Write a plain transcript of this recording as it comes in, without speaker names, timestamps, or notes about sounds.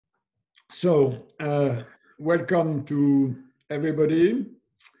So, welcome to everybody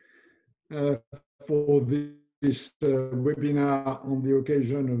for this webinar on the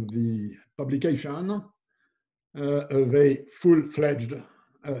occasion of the publication of a full-fledged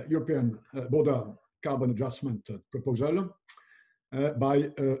European border carbon adjustment proposal by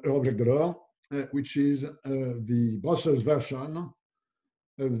Jacques Delors, which is the Brussels version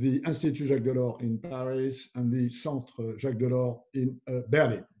of the Institut Jacques Delors in Paris and the Centre Jacques Delors in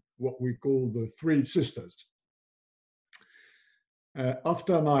Berlin, what we call the Three Sisters.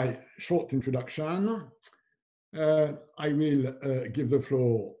 After my short introduction, I will give the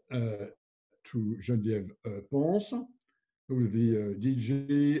floor to Geneviève Pons, who is the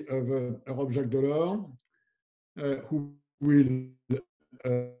DG of Jacques Delors, who will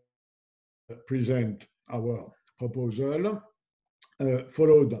present our proposal,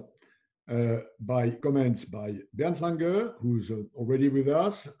 followed by comments by Bernd Lange, who's already with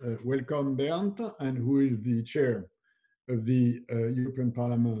us. Welcome, Bernd, and who is the chair of the European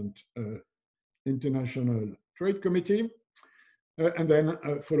Parliament International Trade Committee, and then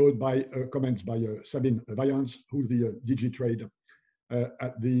followed by comments by Sabine, Weyand, who's the DG Trade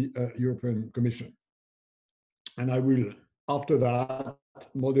at the European Commission. And I will, after that,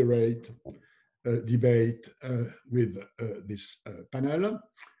 moderate a debate with this panel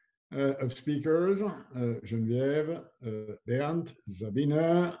of speakers, Geneviève, Bernd,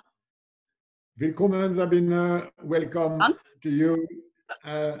 Sabine. Willkommen, Sabine. Welcome to you.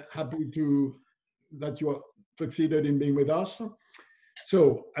 Happy that you succeeded in being with us.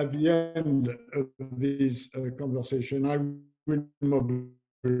 So at the end of this conversation, I will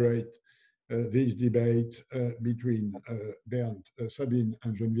moderate this debate between Bernd, Sabine,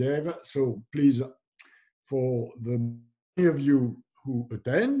 and Geneviève. So please, for the many of you who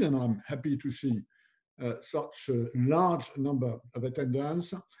attend, and I'm happy to see such a large number of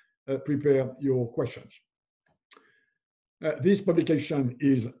attendants, prepare your questions. This publication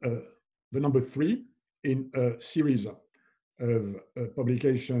is the number 3 in a series of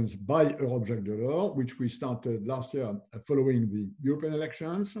publications by Jacques Delors, which we started last year following the European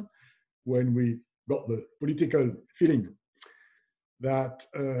elections, when we got the political feeling that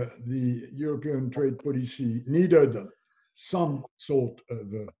the European trade policy needed some sort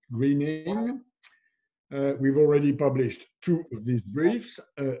of greening. We've already published 2 of these briefs.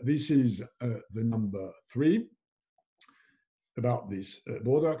 This is the number 3 about this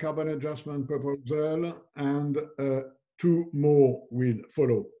border carbon adjustment proposal, and 2 more will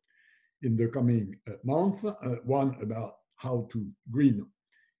follow in the coming month. One about how to green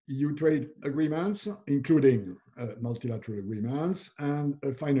EU trade agreements, including multilateral agreements, and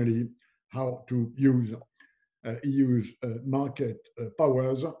finally, how to use EU's market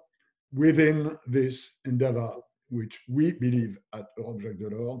powers within this endeavor, which we believe at Jacques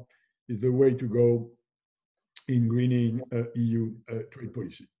Delors is the way to go in greening EU trade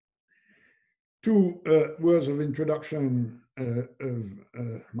policy. 2 words of introduction of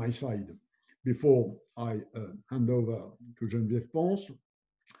my side before I hand over to Geneviève Pons.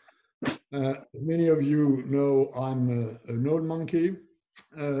 Many of you know I'm an old monkey,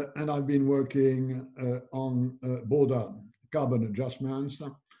 and I've been working on border carbon adjustments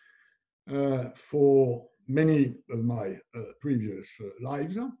for many of my previous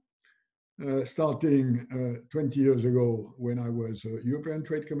lives, starting 20 years ago when I was a European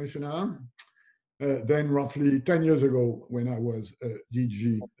Trade Commissioner, then roughly 10 years ago when I was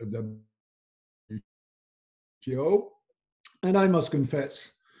DG of the WTO. And I must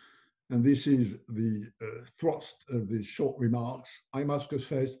confess, and this is the thrust of these short remarks, I must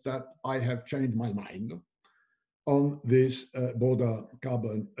confess that I have changed my mind on this border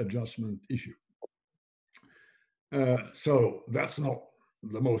carbon adjustment issue. So that's not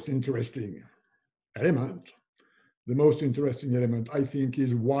the most interesting element. The most interesting element, I think,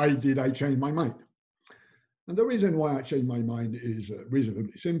 is why did I change my mind? And the reason why I changed my mind is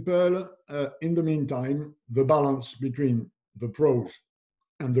reasonably simple. In the meantime, the balance between the pros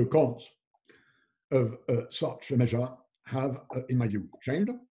and the cons of such a measure have, in my view,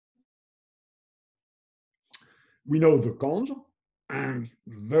 changed. We know the cons, and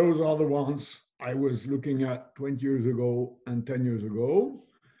those are the ones I was looking at 20 years ago and 10 years ago.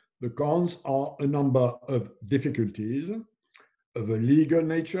 The cons are a number of difficulties of a legal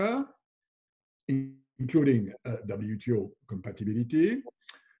nature, including WTO compatibility,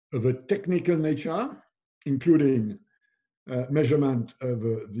 of a technical nature, including measurement of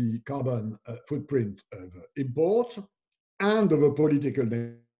the carbon footprint of imports, and of a political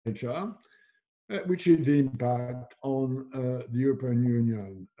nature, which is the impact on the European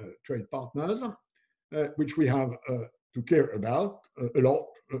Union trade partners, which we have to care about a lot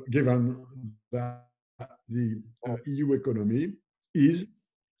given that the EU economy is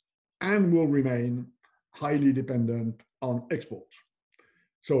and will remain highly dependent on exports.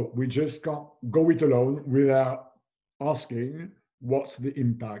 So we just can't go it alone without asking what's the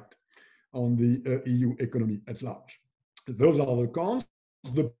impact on the EU economy at large. Those are the cons.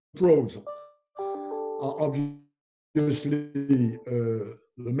 The pros are obviously the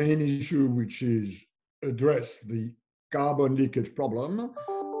main issue, which is address the carbon leakage problem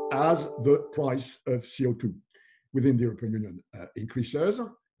as the price of CO2 within the European Union increases,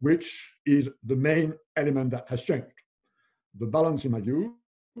 which is the main element that has changed. The balance, in my view,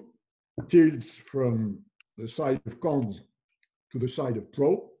 tilts from the side of cons to the side of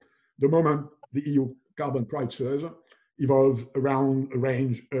pro the moment the EU carbon prices evolve around a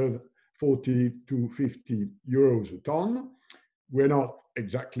range of 40 to 50 euros a ton. We're not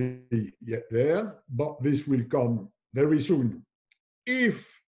exactly yet there, but this will come very soon.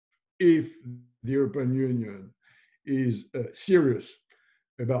 If the European Union is serious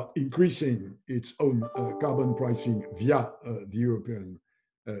about increasing its own carbon pricing via the European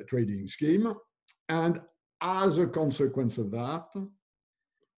trading scheme, and as a consequence of that,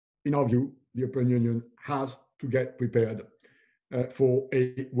 in our view, the European Union has to get prepared for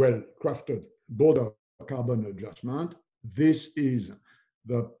a well-crafted border carbon adjustment. This is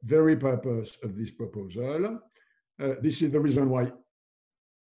the very purpose of this proposal. This is the reason why,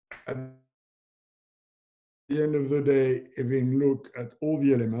 at the end of the day, having looked at all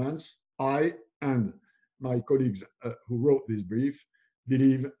the elements, I and my colleagues who wrote this brief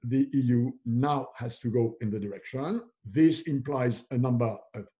believe the EU now has to go in the direction. This implies a number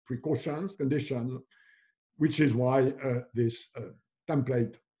of precautions, conditions, which is why this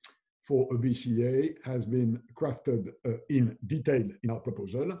template for a BCA has been crafted in detail in our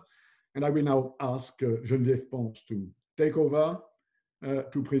proposal. And I will now ask Geneviève Pons to take over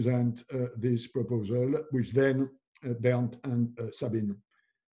to present this proposal, which then Bernd and Sabine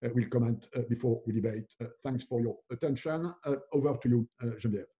will comment before we debate. Thanks for your attention. Over to you,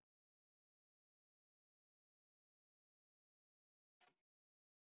 Geneviève.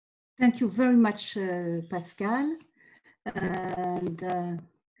 Thank you very much, Pascal. And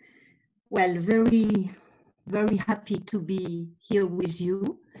well, very, very happy to be here with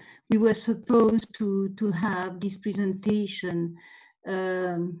you. We were supposed to have this presentation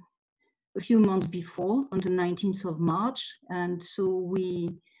a few months before, on the 19th of March. And so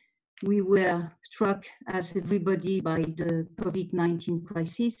we were struck, as everybody, by the COVID-19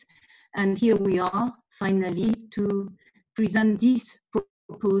 crisis. And here we are, finally, to present this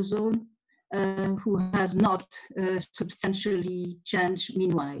proposal, who has not substantially changed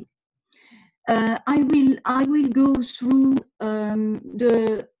meanwhile. I will go through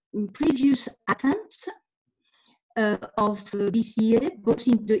the previous attempts of BCA, both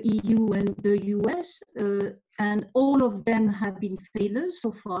in the EU and the US, and all of them have been failures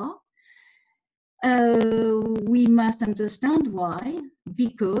so far. We must understand why,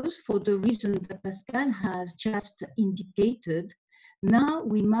 because for the reason that Pascal has just indicated, now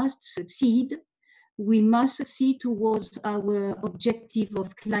we must succeed. We must succeed towards our objective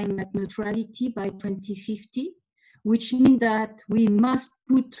of climate neutrality by 2050, which means that we must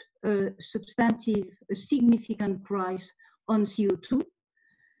put a significant price on CO2,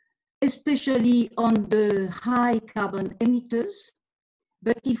 especially on the high carbon emitters.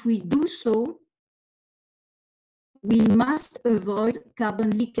 But if we do so, we must avoid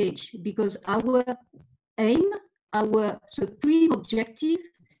carbon leakage, because our aim, our supreme objective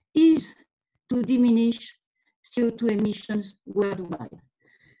is to diminish CO2 emissions worldwide.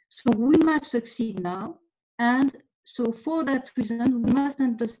 So we must succeed now. And so for that reason, we must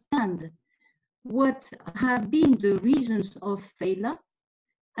understand what have been the reasons of failure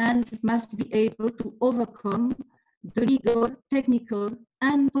and must be able to overcome the legal, technical,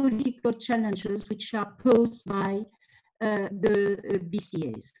 and political challenges which are posed by the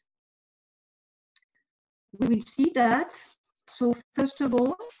BCAs. We will see that. So first of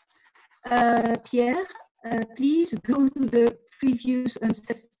all, Pierre, please go to the previous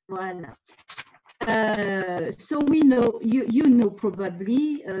ancestral. So we know, you know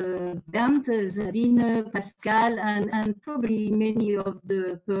probably, Bernd, Sabine, Pascal, and probably many of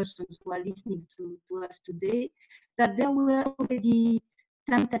the persons who are listening to us today, that there were already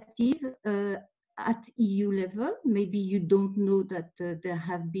tentatives at EU level. Maybe you don't know that there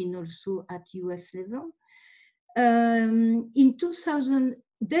have been also at US level. In 2000,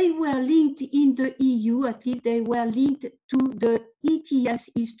 they were linked in the EU, at least they were linked to the ETS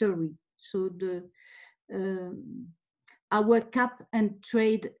history. So our cap and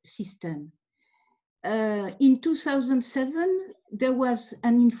trade system. In 2007, there was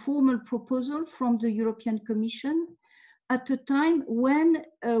an informal proposal from the European Commission at a time when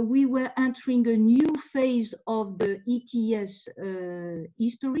we were entering a new phase of the ETS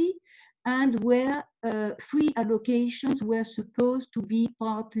history, and where free allocations were supposed to be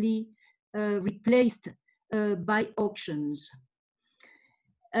partly replaced by auctions.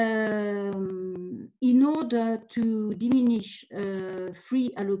 In order to diminish free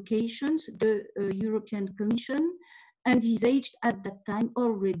allocations, the European Commission envisaged at that time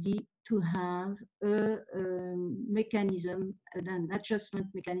already to have a mechanism, an adjustment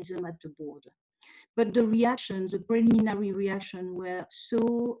mechanism at the border. But the reactions, the preliminary reaction, were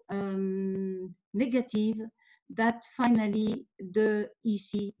so negative that finally the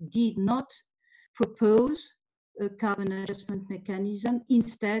EC did not propose a carbon adjustment mechanism,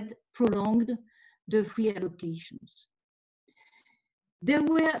 instead prolonged the free allocations. There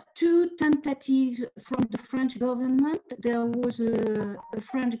were two tentatives from the French government. There was a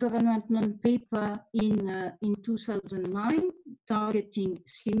French government non-paper in 2009 targeting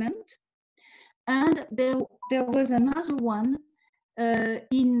cement. And there was another one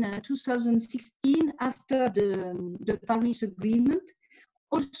in 2016 after the Paris Agreement,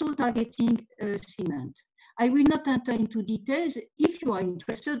 also targeting cement. I will not enter into details. If you are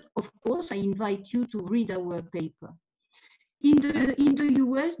interested, of course, I invite you to read our paper. In the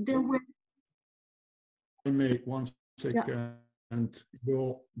US, there were... I may 1 second, yeah.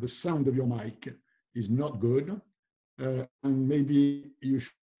 The sound of your mic is not good. And maybe you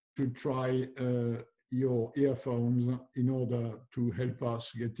should try your earphones in order to help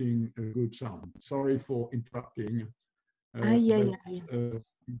us getting a good sound. Sorry for interrupting.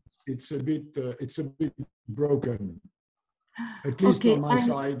 It's a bit broken, at least on my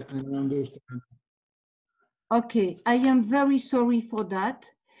side, and I understand. Okay, I am very sorry for that.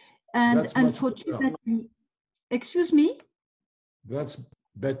 And unfortunately, excuse me? That's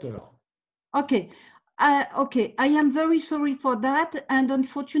better. Okay. Okay, I am very sorry for that, and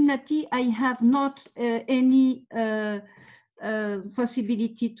unfortunately, I have not any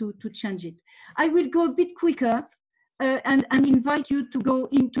possibility to change it. I will go a bit quicker and invite you to go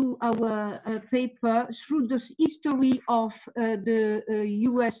into our paper through the history of the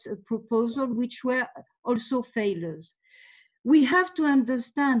US proposal, which were also failures. We have to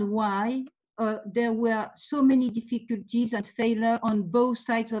understand why there were so many difficulties and failure on both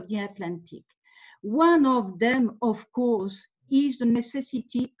sides of the Atlantic. One of them, of course, is the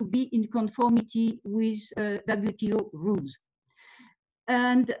necessity to be in conformity with WTO rules.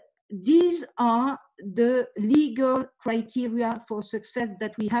 And these are the legal criteria for success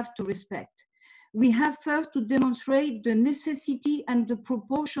that we have to respect. We have first to demonstrate the necessity and the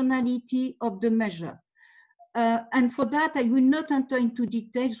proportionality of the measure. And for that, I will not enter into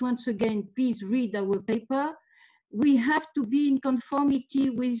details. Once again, please read our paper. We have to be in conformity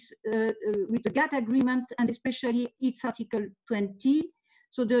with the GATT agreement, and especially its Article 20.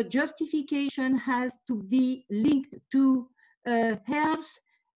 So the justification has to be linked to health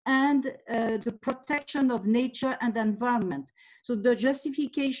and the protection of nature and environment. So the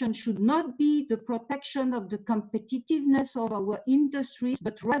justification should not be the protection of the competitiveness of our industries,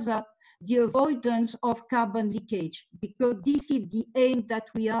 but rather the avoidance of carbon leakage, because this is the aim that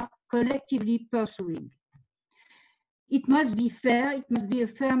we are collectively pursuing. It must be fair, it must be a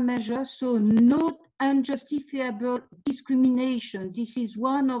fair measure, so no unjustifiable discrimination. This is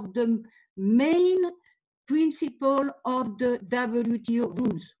one of the main principles of the WTO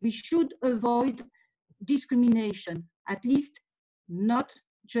rules. We should avoid discrimination, at least not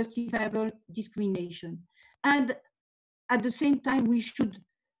justifiable discrimination. And at the same time, we should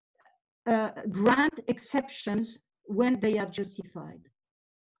grant exceptions when they are justified.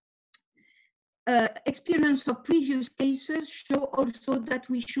 Experience of previous cases show also that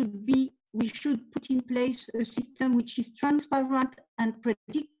we should put in place a system which is transparent and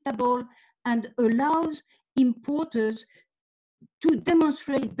predictable and allows importers to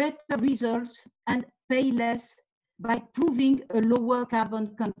demonstrate better results and pay less by proving a lower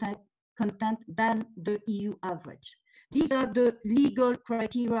carbon content than the EU average. These are the legal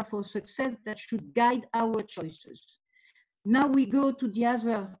criteria for success that should guide our choices. Now we go to the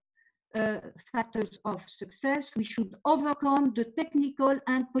other factors of success. We should overcome the technical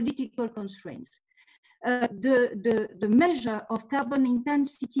and political constraints. The measure of carbon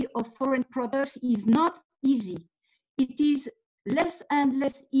intensity of foreign products is not easy. It is less and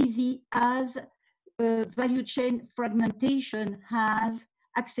less easy as value chain fragmentation has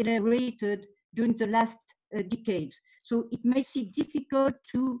accelerated during the last decades. So it makes it difficult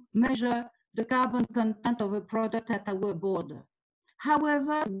to measure the carbon content of a product at our border.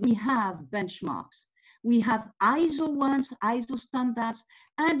 However, we have benchmarks. we have ISO ones, ISO standards,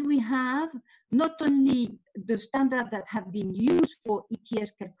 and we have not only the standards that have been used for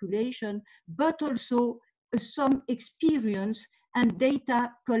ETS calculation, but also some experience and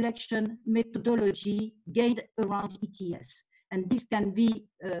data collection methodology gained around ETS. And this can be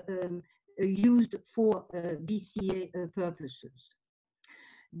used for BCA purposes.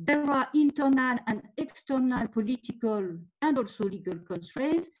 There are internal and external political and also legal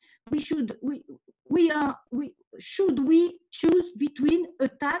constraints. Should we choose between a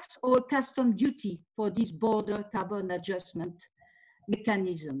tax or a custom duty for this border carbon adjustment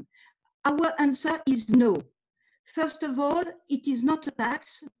mechanism? Our answer is no. First of all, it is not a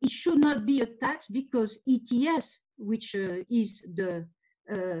tax. It should not be a tax because ETS, which is the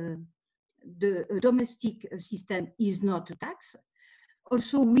domestic system, is not a tax.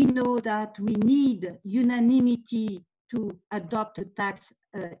 Also, we know that we need unanimity to adopt a tax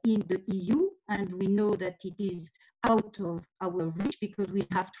in the EU, and we know that it is out of our reach because we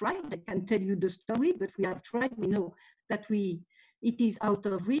have tried. I can tell you the story, but we have tried. We know that it is out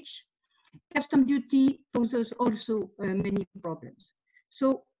of reach. Custom duty poses also many problems.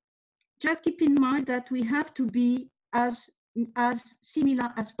 So just keep in mind that we have to be as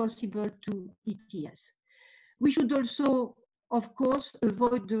similar as possible to ETS. We should also, of course,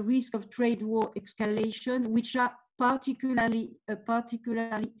 avoid the risk of trade war escalation, which are particularly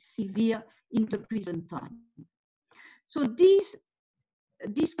severe in the present time. So these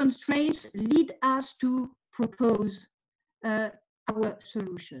constraints lead us to propose our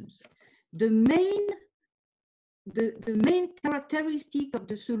solutions. The main characteristic of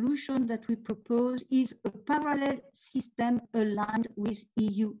the solution that we propose is a parallel system aligned with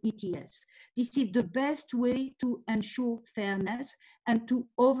EU ETS. This is the best way to ensure fairness and to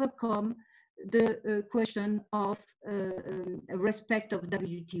overcome the question of respect of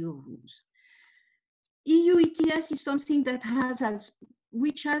WTO rules. EU ETS is something that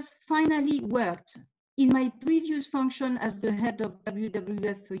which has finally worked. In my previous function as the head of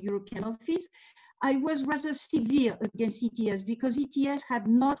WWF European office, I was rather severe against ETS because ETS had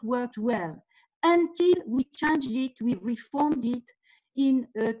not worked well until we changed it, we reformed it in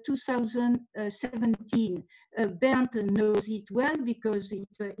 2017. Bernd knows it well because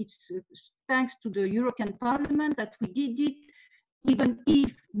it's thanks to the European Parliament that we did it, even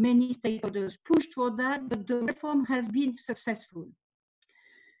if many stakeholders pushed for that, but the reform has been successful.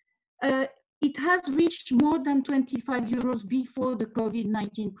 It has reached more than 25 euros before the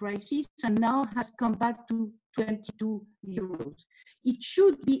COVID-19 crisis and now has come back to 22 euros. It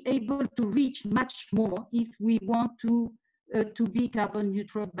should be able to reach much more if we want to be carbon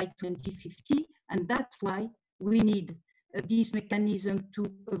neutral by 2050, and that's why we need this mechanism to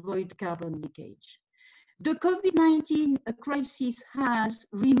avoid carbon leakage. The COVID-19 crisis has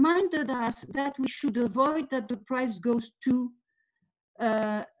reminded us that we should avoid that the price goes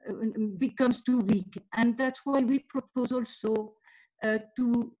becomes too weak, and that's why we propose also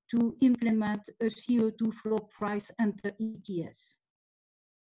to implement a CO2 floor price under ETS.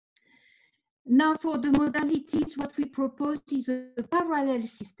 Now, for the modalities, what we propose is a parallel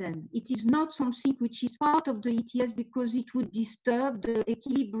system. It is not something which is part of the ETS because it would disturb the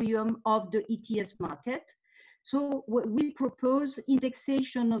equilibrium of the ETS market. So we propose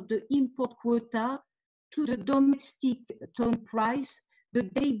indexation of the import quota to the domestic ton price the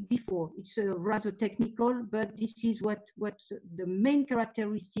day before. It's rather technical, but this is what the main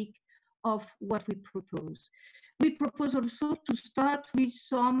characteristic of what we propose. We propose also to start with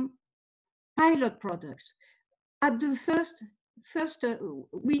some pilot products. At the first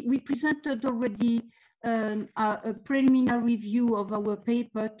we presented already a preliminary review of our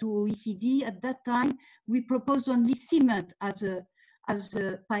paper to OECD. At that time, we proposed only cement as a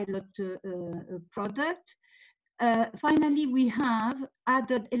pilot product. Finally, we have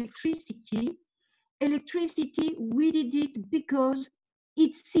added electricity. Electricity, we did it because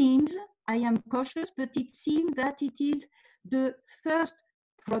it seems, I am cautious, but it seems that it is the first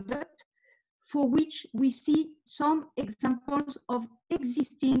product for which we see some examples of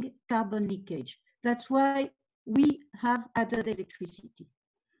existing carbon leakage. That's why we have added electricity.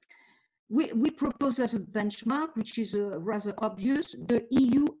 We propose as a benchmark, which is rather obvious, the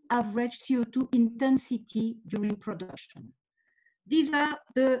EU average CO2 intensity during production. These are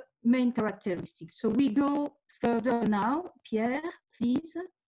the main characteristics. So we go further now. Pierre, please.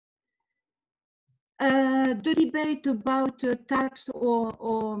 The debate about tax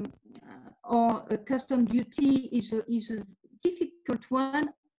or a custom duty is a difficult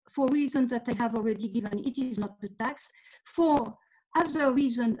one for reasons that I have already given. It is not a tax. For other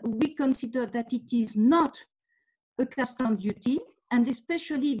reason, we consider that it is not a custom duty. and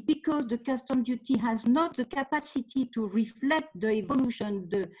especially because the custom duty has not the capacity to reflect the evolution,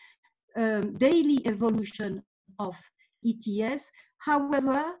 the daily evolution of ETS.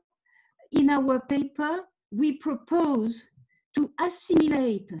 However, in our paper, we propose to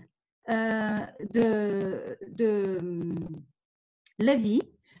assimilate the levy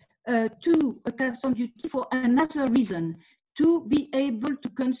to a custom duty for another reason, to be able to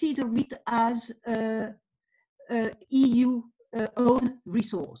consider it as EU own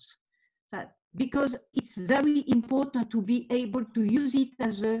resource. Because it's very important to be able to use it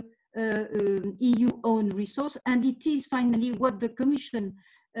as a EU own resource, and it is finally what the Commission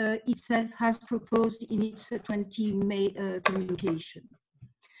itself has proposed in its 20 May communication.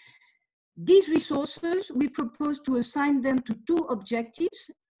 These resources, we propose to assign them to two objectives: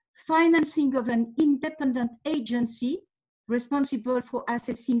 financing of an independent agency responsible for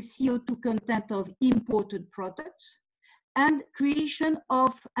assessing CO2 content of imported products, and creation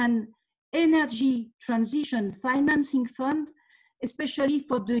of an energy transition financing fund, especially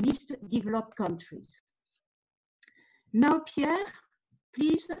for the least developed countries. Now, Pierre,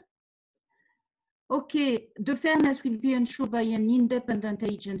 please. Okay, the fairness will be ensured by an independent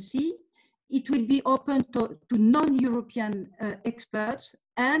agency. It will be open to non-European experts,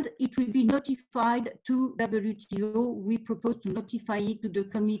 and it will be notified to WTO. We propose to notify it to the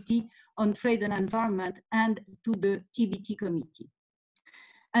Committee on Trade and Environment and to the TBT Committee.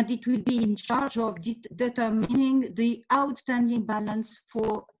 And it will be in charge of determining the outstanding balance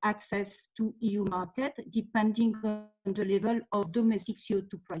for access to EU market, depending on the level of domestic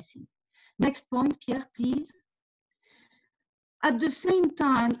CO2 pricing. Next point, Pierre, please. At the same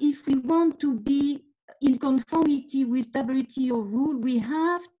time, if we want to be in conformity with WTO rule, we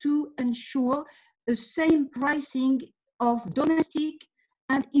have to ensure the same pricing of domestic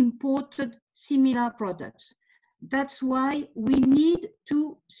and imported similar products. That's why we need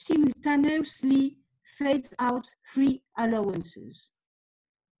to simultaneously phase out free allowances.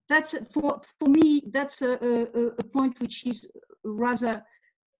 That's for me, that's a point which is rather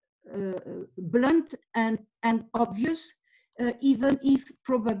blunt and obvious, even if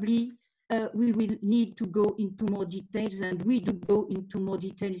probably we will need to go into more details, and we do go into more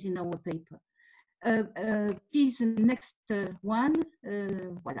details in our paper. Please, next one,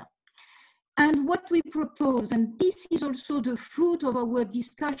 voilà. And what we propose, and this is also the fruit of our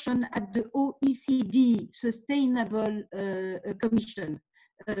discussion at the OECD Sustainable Commission,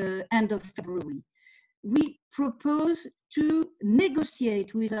 end of February. We propose to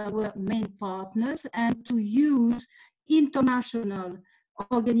negotiate with our main partners and to use international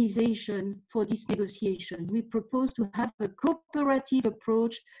organization for this negotiation. We propose to have a cooperative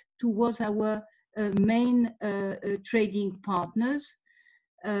approach towards our main trading partners.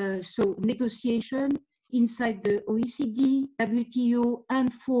 So negotiation inside the OECD, WTO,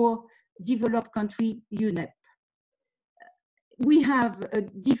 and for developed country UNEP. We have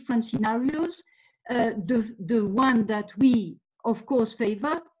different scenarios. The one that we, of course,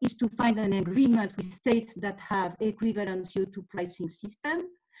 favor is to find an agreement with states that have equivalent CO2 pricing system,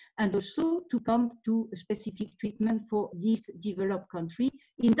 and also to come to a specific treatment for this developed country.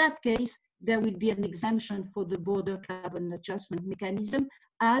 In that case, there will be an exemption for the border carbon adjustment mechanism,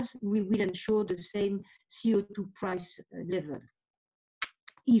 as we will ensure the same CO2 price level.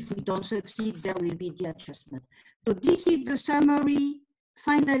 If we don't succeed, there will be the adjustment. So this is the summary,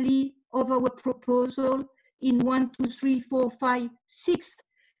 finally, of our proposal in 1, 2, 3, 4, 5, 6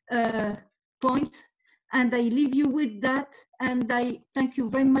 points. And I leave you with that. And I thank you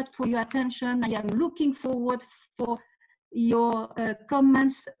very much for your attention. I am looking forward for your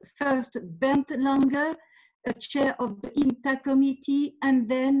comments. First, Bernd Lange, chair of the INTA committee, and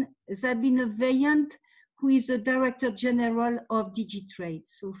then Sabine Weyand, who is the Director General of DG Trade.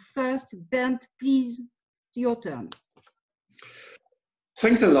 So first, Bernd, please, your turn.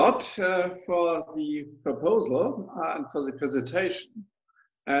 Thanks a lot for the proposal and for the presentation.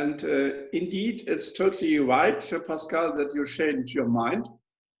 And indeed, it's totally right, Pascal, that you changed your mind,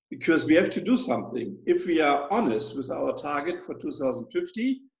 because we have to do something. If we are honest with our target for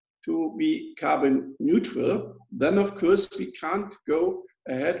 2050 to be carbon neutral, then of course we can't go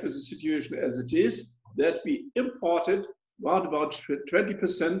ahead with the situation as it is, that we imported around about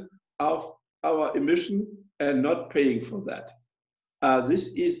 20% of our emission and not paying for that.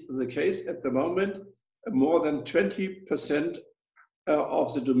 This is the case at the moment. More than 20%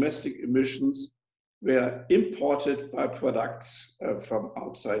 of the domestic emissions were imported by products from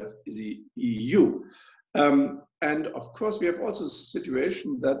outside the EU. And of course, we have also a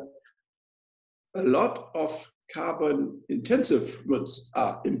situation that a lot of carbon intensive goods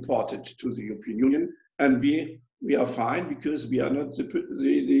are imported to the European Union, and we we are fine because we are not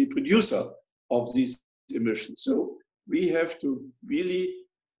the producer of these emissions. So we have to really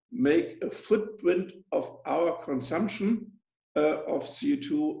make a footprint of our consumption of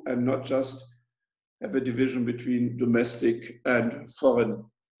CO2 and not just have a division between domestic and foreign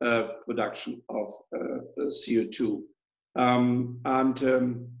production of CO2.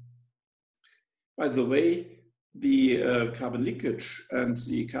 By the way, the carbon leakage and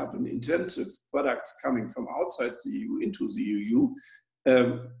the carbon intensive products coming from outside the EU into the EU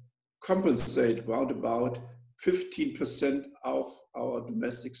compensate round about 15% of our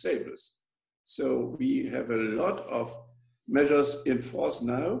domestic savings. So we have a lot of measures in force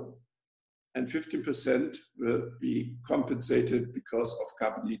now, and 15% will be compensated because of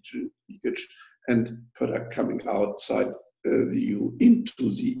carbon leakage and product coming outside the EU into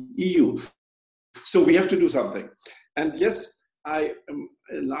the EU. So we have to do something. And yes, I am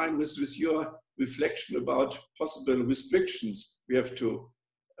in line with your reflection about possible restrictions we have to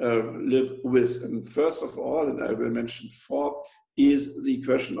live with. And first of all, and I will mention 4, is the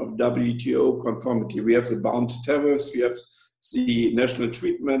question of WTO conformity. We have the bound tariffs, we have the national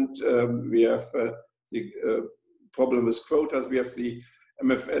treatment, we have the problem with quotas, we have the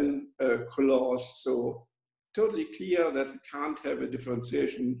MFN clause. So totally clear that we can't have a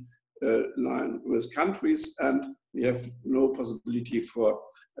differentiation line with countries, and we have no possibility for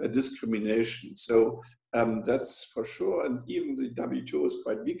discrimination. So that's for sure. And even the WTO is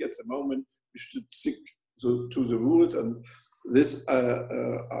quite weak at the moment. We should stick to the rules, and this I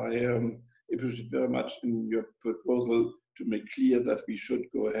appreciate very much in your proposal to make clear that we should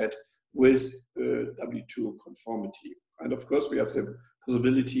go ahead with WTO conformity. And of course, we have the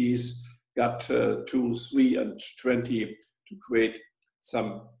possibilities, GATT 2, 3, and 20 to create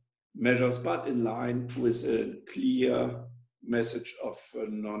some measures, but in line with a clear message of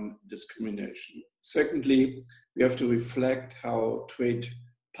non-discrimination. Secondly, we have to reflect how trade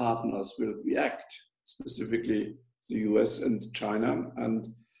partners will react, specifically the US and China, and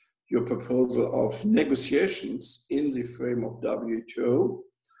your proposal of negotiations in the frame of WTO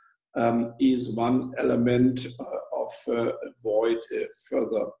is one element of avoid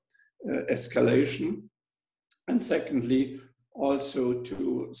further escalation. And secondly, also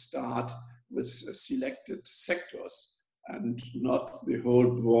to start with selected sectors and not the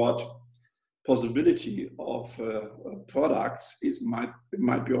whole broad possibility of products. It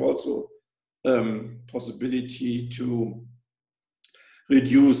might be also possibility to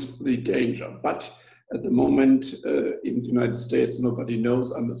reduce the danger. But at the moment in the United States, nobody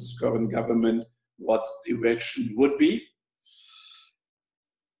knows under this current government what the reaction would be.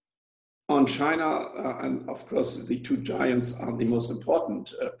 On China, and of course, the 2 giants are the most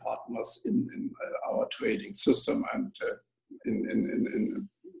important partners in our trading system and in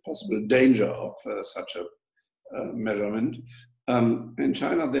possible danger of such a measurement. In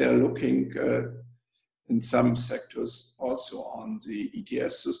China, they are looking in some sectors also on the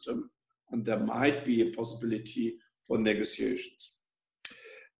ETS system, and there might be a possibility for negotiations.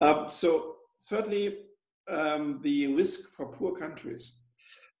 So thirdly, the risk for poor countries.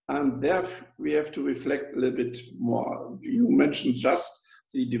 And there we have to reflect a little bit more. You mentioned just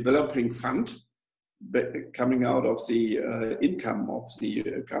the developing fund coming out of the income of the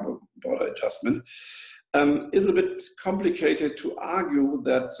carbon border adjustment. It's a bit complicated to argue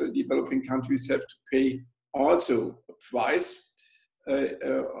that developing countries have to pay also a price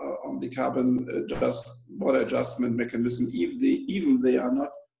on the carbon border adjustment mechanism, even they are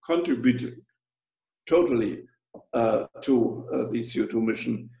not contributing totally to the CO2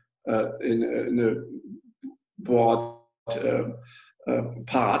 emission in a broad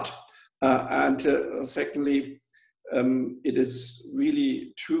part. And secondly, it is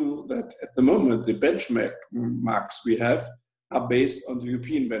really true that at the moment the benchmarks we have are based on the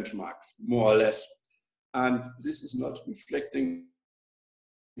European benchmarks, more or less. And this is not reflecting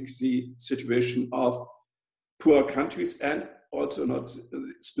the situation of poor countries and also not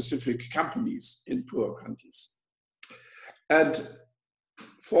specific companies in poor countries. And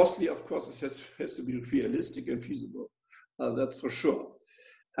fourthly, of course, it has to be realistic and feasible. That's for sure.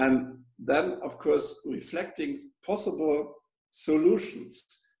 And then, of course, reflecting possible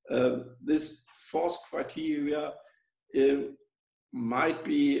solutions. This fourth criteria might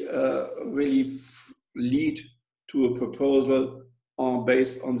be really lead to a proposal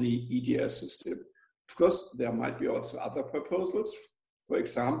based on the ETS system. Of course, there might be also other proposals. For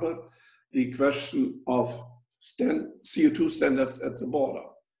example, the question of CO2 standards at the border.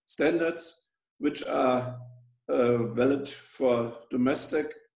 Standards which are valid for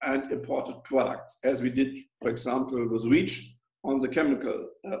domestic and imported products, as we did, for example, with REACH on the chemical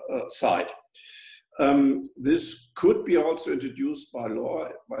side. This could be also introduced by law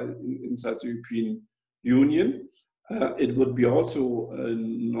inside the European Union. It would be also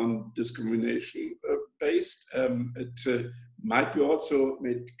non-discrimination based. It might be also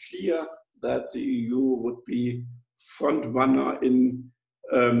made clear that the EU would be front runner in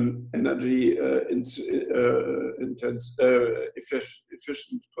energy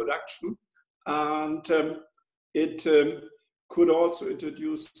efficient production, and it could also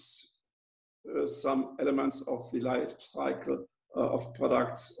introduce some elements of the life cycle of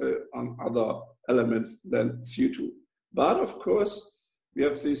products on other elements than CO2. But of course, we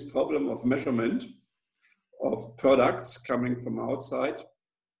have this problem of measurement of products coming from outside.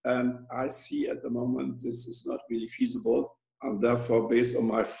 And I see at the moment this is not really feasible. And therefore, based on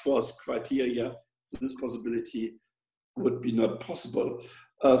my first criteria, this possibility would be not possible.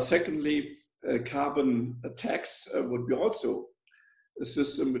 Secondly, carbon tax would be also a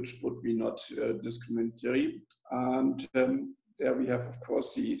system which would be not discriminatory. And there we have, of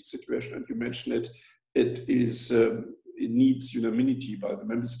course, the situation, and you mentioned it, it needs unanimity by the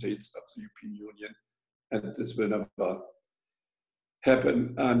member states of the European Union, and this will never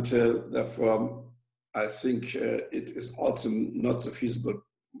happen. And therefore, I think it is also not a feasible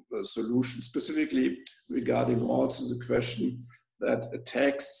solution, specifically regarding also the question that a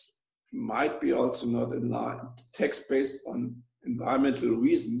tax might be also not in line, tax based on environmental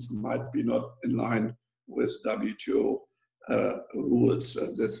reasons might be not in line with WTO rules.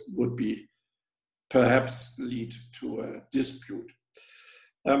 This would be perhaps lead to a dispute.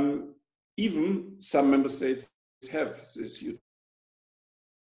 Even some member states have this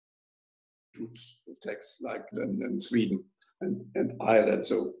tax, like in Sweden and Ireland.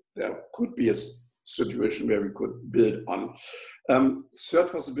 So there could be a situation where we could build on.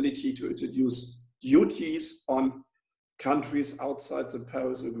 Third possibility to introduce duties on countries outside the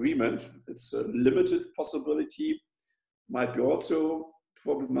Paris Agreement. It's a limited possibility, might be also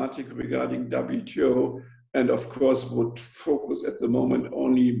problematic regarding WTO, and of course would focus at the moment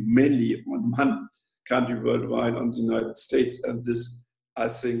only mainly on one country worldwide, on the United States. And this, I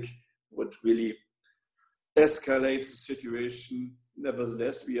think, would really escalate the situation.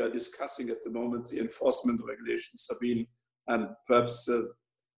 Nevertheless, we are discussing at the moment the enforcement regulations, Sabine, and perhaps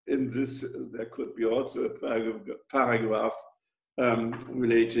in this there could be also a paragraph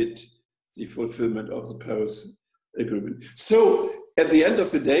related to the fulfillment of the Paris Agreement. So at the end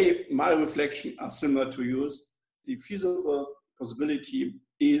of the day, my reflections are similar to yours. The feasible possibility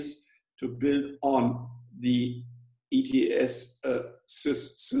is to build on the ETS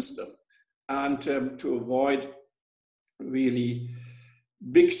system and to avoid really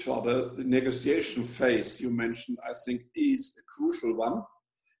big trouble. The negotiation phase you mentioned, I think, is a crucial one,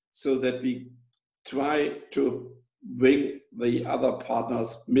 so that we try to bring the other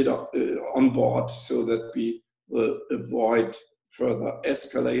partners on board so that we will avoid further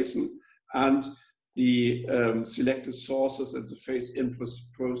escalation, and the selected sources and the phase-in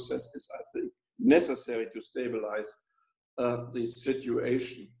process is, I think, necessary to stabilize the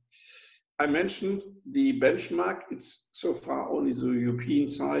situation. I mentioned the benchmark. It's so far only the European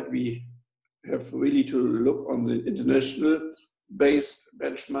side. We have really to look on the international based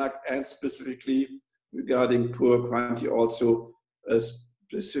benchmark, and specifically regarding poor quantity, also a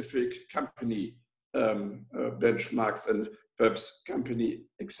specific company benchmarks and perhaps company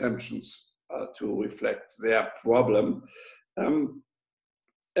exemptions to reflect their problem.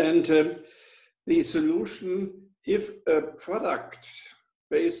 The solution, if a product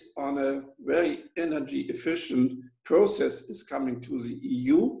based on a very energy efficient process is coming to the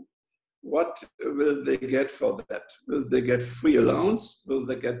EU, what will they get for that? Will they get free allowance? Will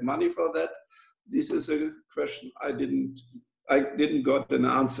they get money for that? This is a question I didn't got an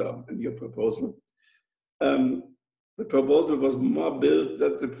answer in your proposal. The proposal was more built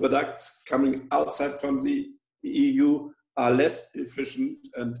that the products coming outside from the EU are less efficient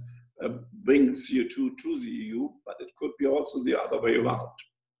and bring CO2 to the EU, but it could be also the other way around.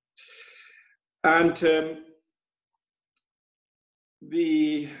 And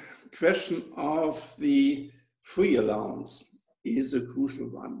the question of the free allowance is a crucial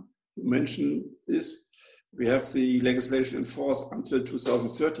one. You mentioned this. We have the legislation in force until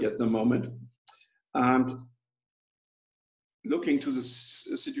 2030 at the moment. And looking to the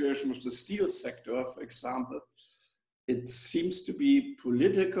situation with the steel sector, for example, it seems to be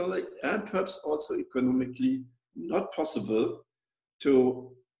politically and perhaps also economically not possible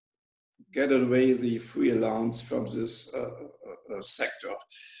to get away the free allowance from this sector.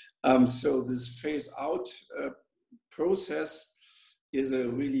 So this phase-out process is a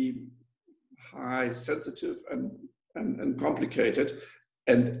really high sensitive and complicated.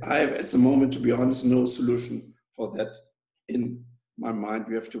 And I have at the moment, to be honest, no solution for that in my mind.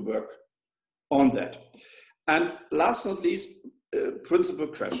 We have to work on that. And last but not least, principal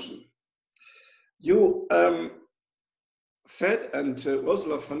question. You said, and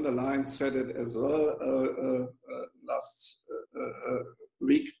Ursula von der Leyen said it as well last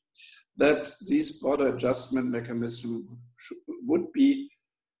week, that this border adjustment mechanism would be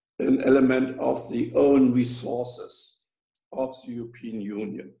an element of the own resources of the European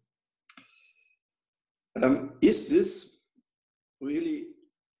Union. Is this really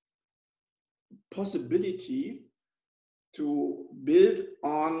possibility to build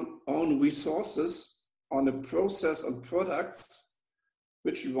on own resources on a process and products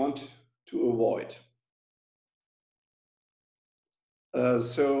which we want to avoid?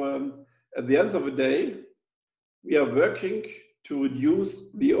 So at the end of the day, we are working to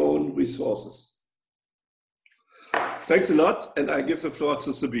reduce the own resources. Thanks a lot, and I give the floor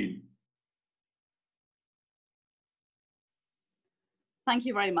to Sabine. Thank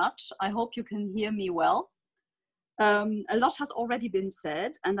you very much. I hope you can hear me well. A lot has already been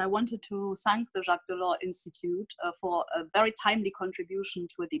said, and I wanted to thank the Jacques Delors Institute for a very timely contribution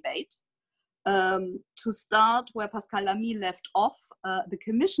to a debate. To start where Pascal Lamy left off, the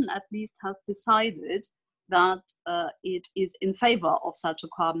Commission at least has decided that it is in favor of such a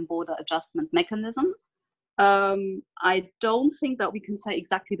carbon border adjustment mechanism. I don't think that we can say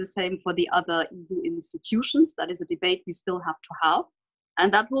exactly the same for the other EU institutions. That is a debate we still have to have.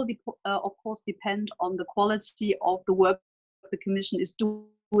 And that will, of course, depend on the quality of the work the Commission is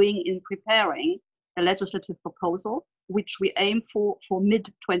doing in preparing a legislative proposal, which we aim for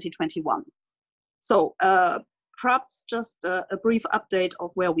mid-2021. So perhaps just a brief update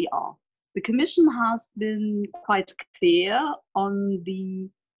of where we are. The Commission has been quite clear on the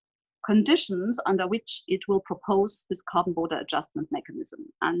conditions under which it will propose this carbon border adjustment mechanism.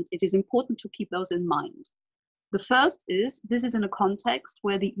 And it is important to keep those in mind. The first is, this is in a context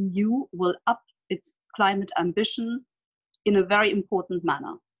where the EU will up its climate ambition in a very important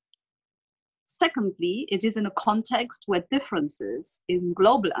manner. Secondly, it is in a context where differences in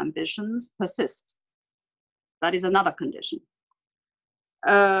global ambitions persist. That is another condition.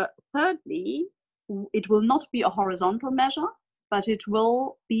 Thirdly, it will not be a horizontal measure, but it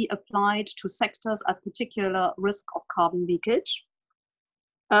will be applied to sectors at particular risk of carbon leakage.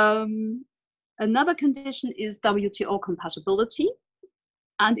 Another condition is WTO compatibility.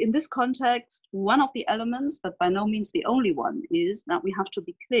 And in this context, one of the elements, but by no means the only one, is that we have to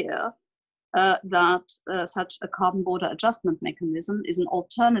be clear that such a carbon border adjustment mechanism is an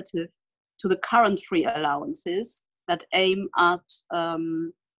alternative to the current free allowances that aim at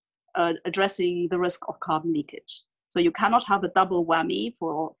addressing the risk of carbon leakage. So you cannot have a double whammy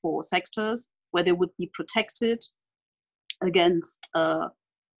for sectors where they would be protected against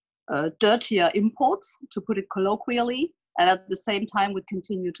dirtier imports, to put it colloquially, and at the same time would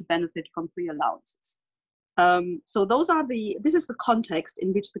continue to benefit from free allowances. So this is the context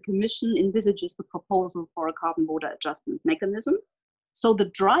in which the Commission envisages the proposal for a carbon border adjustment mechanism. So the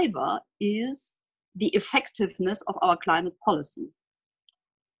driver is the effectiveness of our climate policy.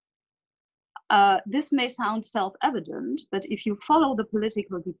 This may sound self-evident, but if you follow the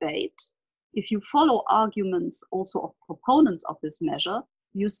political debate, if you follow arguments also of proponents of this measure,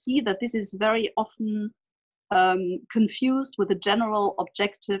 you see that this is very often confused with the general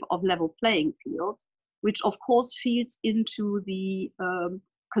objective of level playing field, which of course feeds into the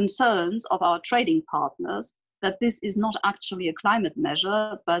concerns of our trading partners that this is not actually a climate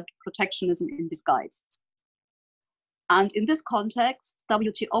measure, but protectionism in disguise. And in this context,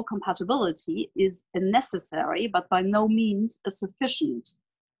 WTO compatibility is a necessary, but by no means a sufficient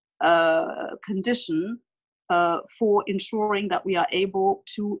condition for ensuring that we are able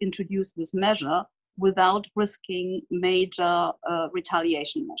to introduce this measure without risking major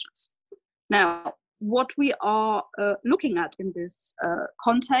retaliation measures. Now, what we are looking at in this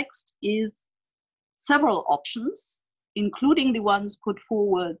context is several options, including the ones put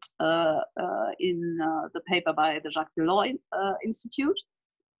forward in the paper by the Jacques Delors Institute.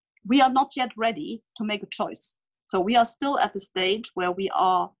 We are not yet ready to make a choice. So we are still at the stage where we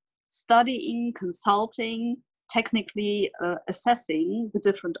are studying, consulting, technically assessing the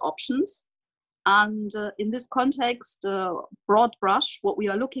different options. And in this context, broad brush, what we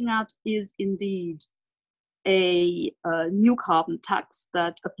are looking at is indeed a new carbon tax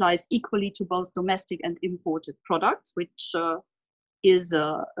that applies equally to both domestic and imported products, which is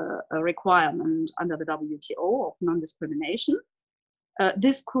a requirement under the WTO of non-discrimination.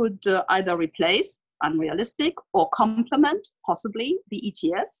 This could either replace, unrealistic, or complement, possibly, the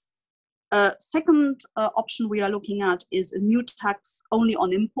ETS. Second option we are looking at is a new tax only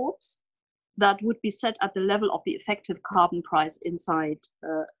on imports that would be set at the level of the effective carbon price inside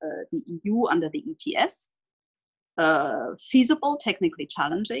the EU under the ETS. Feasible, technically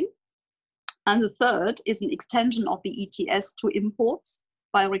challenging. And the third is an extension of the ETS to imports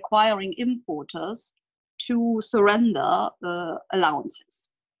by requiring importers to surrender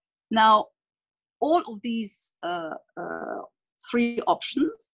allowances. Now, all of these three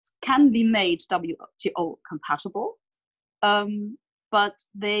options can be made WTO compatible, but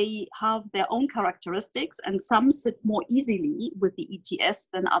they have their own characteristics, and some sit more easily with the ETS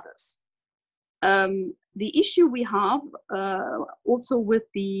than others. The issue we have also with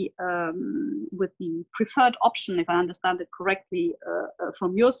the preferred option, if I understand it correctly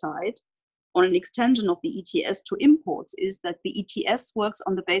from your side, on an extension of the ETS to imports, is that the ETS works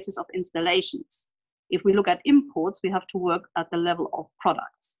on the basis of installations. If we look at imports, we have to work at the level of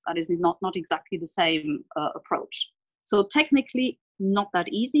products. That is not exactly the same approach. So technically not that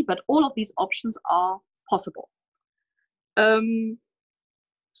easy, but all of these options are possible.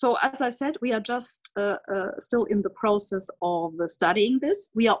 So as I said, we are just still in the process of studying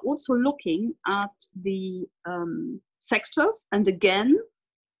this. We are also looking at the sectors. And again,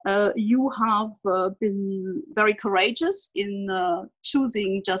 you have been very courageous in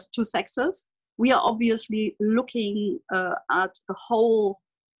choosing just 2 sectors. We are obviously looking at the whole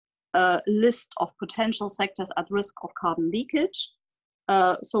list of potential sectors at risk of carbon leakage.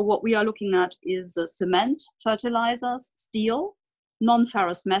 So what we are looking at is cement, fertilizers, steel,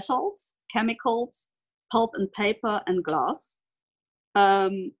 non-ferrous metals, chemicals, pulp and paper, and glass.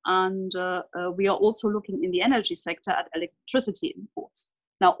 And we are also looking in the energy sector at electricity imports.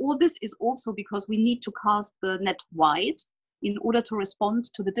 Now, all this is also because we need to cast the net wide in order to respond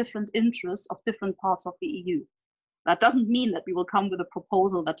to the different interests of different parts of the EU. That doesn't mean that we will come with a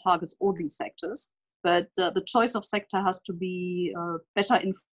proposal that targets all these sectors, but the choice of sector has to be better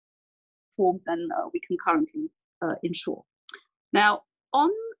informed than we can currently ensure. Now,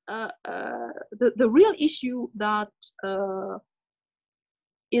 on the real issue that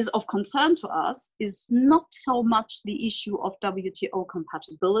is of concern to us is not so much the issue of WTO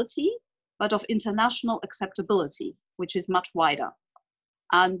compatibility, but of international acceptability, which is much wider,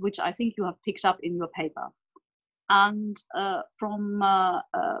 and which I think you have picked up in your paper. And from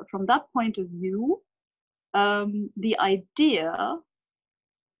that point of view, the idea,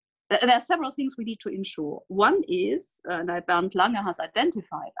 there are several things we need to ensure. One is, and Bernd Lange has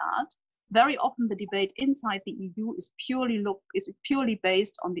identified that, very often the debate inside the EU is purely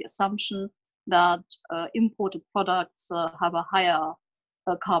based on the assumption that imported products have a higher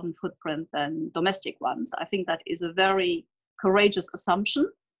carbon footprint than domestic ones. I think that is a very courageous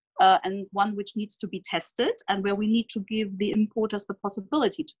assumption and one which needs to be tested, and where we need to give the importers the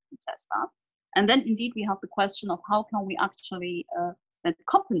possibility to test that. And then indeed we have the question of how can we actually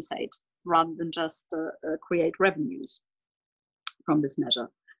compensate rather than just create revenues from this measure.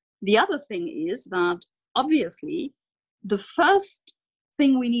 The other thing is that obviously the first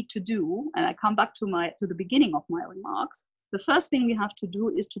thing we need to do, and I come back to the beginning of my remarks, the first thing we have to do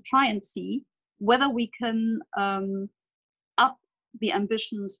is to try and see whether we can up the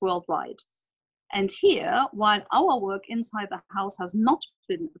ambitions worldwide. And here, while our work inside the house has not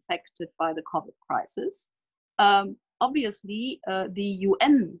been affected by the COVID crisis, obviously the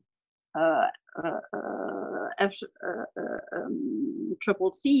UN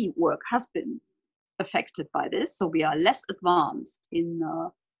CCC work has been affected by this. So we are less advanced in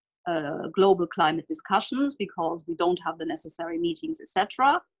global climate discussions because we don't have the necessary meetings,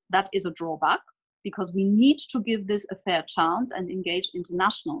 etc. That is a drawback, because we need to give this a fair chance and engage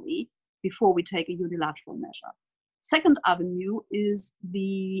internationally before we take a unilateral measure. Second avenue is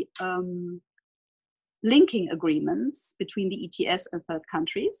the linking agreements between the ETS and third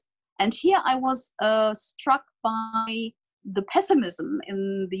countries. And here I was struck by the pessimism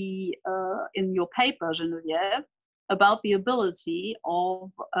in your paper, Geneviève, about the ability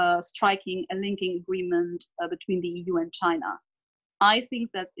of striking a linking agreement between the EU and China. I think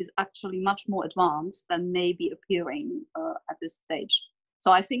that is actually much more advanced than may be appearing at this stage.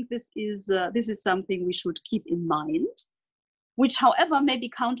 So I think this is something we should keep in mind, which, however, may be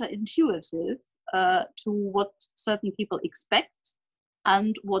counterintuitive to what certain people expect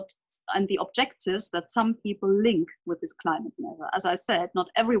and the objectives that some people link with this climate measure. As I said, not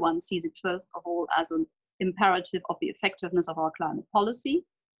everyone sees it first of all as an imperative of the effectiveness of our climate policy,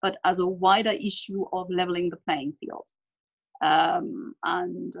 but as a wider issue of leveling the playing field.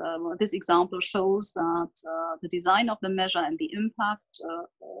 This example shows that the design of the measure and the impact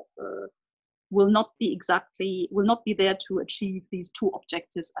will not be there to achieve these two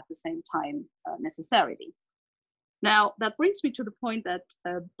objectives at the same time necessarily. Now, that brings me to the point that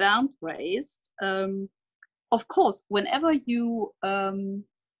Bernd raised. Of course, whenever you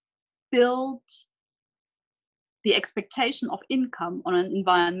build the expectation of income on an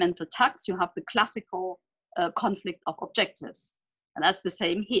environmental tax, you have the classical conflict of objectives. And that's the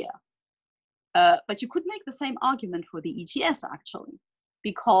same here. But you could make the same argument for the ETS, actually,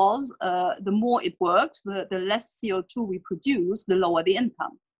 because the more it works, the less CO2 we produce, the lower the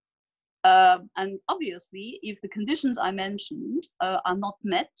income. And obviously, if the conditions I mentioned are not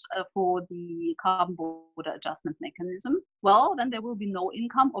met for the carbon border adjustment mechanism, well, then there will be no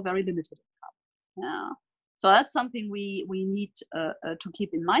income or very limited income. Yeah. So that's something we need to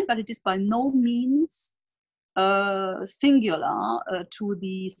keep in mind, but it is by no means singular to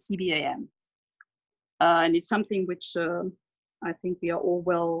the CBAM. And it's something which I think we are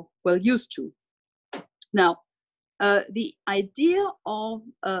all well used to. Now, the idea of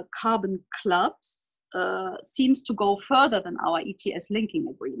carbon clubs seems to go further than our ETS linking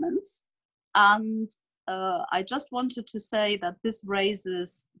agreements. And I just wanted to say that this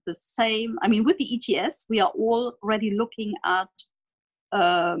raises the same, I mean, with the ETS, we are already looking at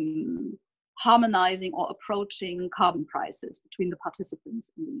harmonizing or approaching carbon prices between the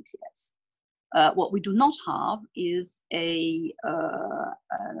participants in the ETS. What we do not have is a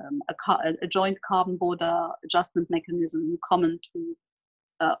joint carbon border adjustment mechanism common to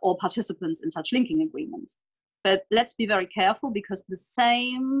all participants in such linking agreements. But let's be very careful, because the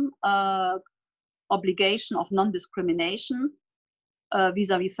same obligation of non-discrimination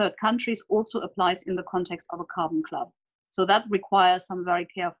vis-à-vis third countries also applies in the context of a carbon club. So that requires some very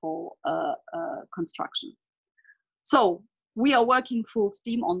careful construction. So we are working full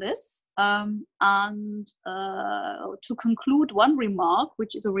steam on this. And to conclude, one remark,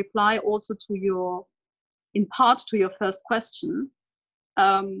 which is a reply also to your, in part to your first question,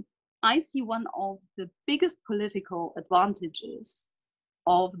 I see one of the biggest political advantages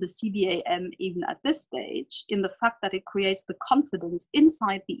of the CBAM, even at this stage, in the fact that it creates the confidence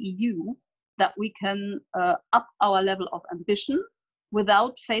inside the EU that we can up our level of ambition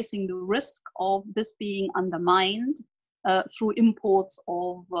without facing the risk of this being undermined through imports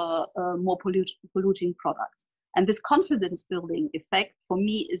of more polluting products. And this confidence building effect, for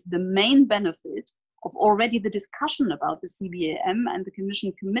me, is the main benefit of already the discussion about the CBAM and the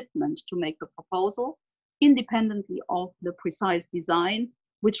Commission commitment to make the proposal, independently of the precise design,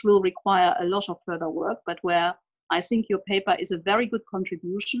 which will require a lot of further work, but where I think your paper is a very good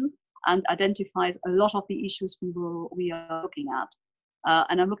contribution and identifies a lot of the issues we are looking at.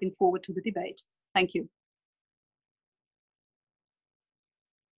 And I'm looking forward to the debate. Thank you.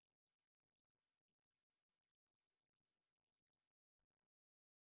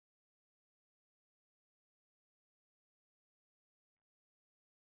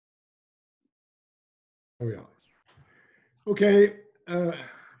 Oh yeah. Okay,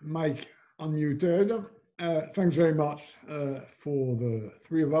 Mike unmuted. Thanks very much for the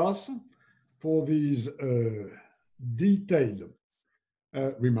three of us for these detailed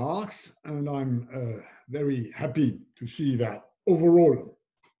remarks, and I'm very happy to see that overall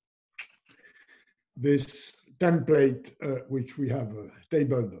this template which we have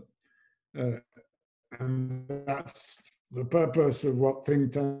tabled, and that's the purpose of what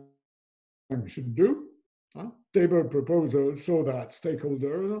think tank should do. Table proposals so that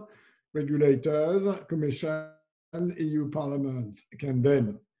stakeholders, regulators, Commission, and EU Parliament can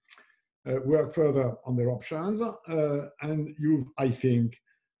then work further on their options. And you've, I think,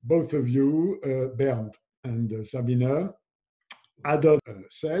 both of you, Bernd and Sabine, Adam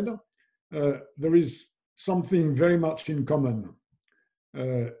said, there is something very much in common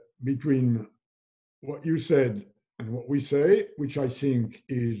between what you said and what we say, which I think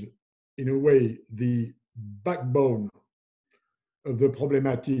is, in a way, the backbone of the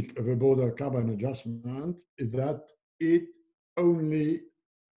problematic of a border carbon adjustment, is that it only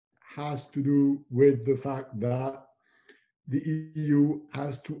has to do with the fact that the EU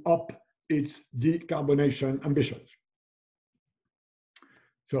has to up its decarbonation ambitions.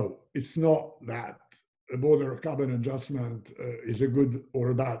 So it's not that a border carbon adjustment is a good or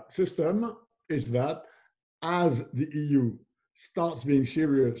a bad system. It's that as the EU starts being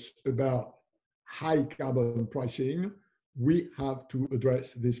serious about high carbon pricing, we have to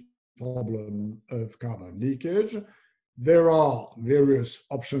address this problem of carbon leakage. There are various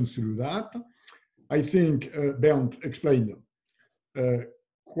options to do that. I think Bernd explained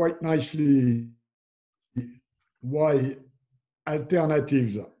quite nicely why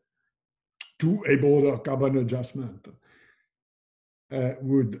alternatives to a border carbon adjustment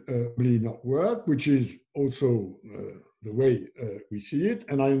would really not work, which is also the way we see it.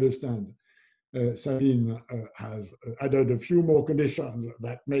 And I understand Sabine has added a few more conditions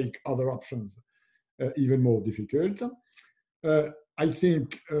that make other options even more difficult. I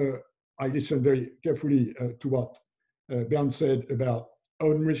think I listened very carefully to what Bernd said about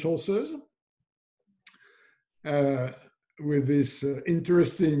own resources. With this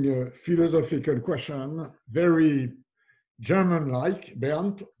interesting philosophical question, very German-like,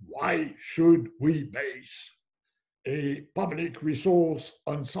 Bernd, why should we base a public resource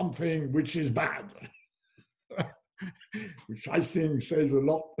on something which is bad? Which I think says a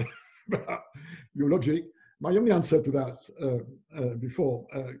lot about your logic. My only answer to that before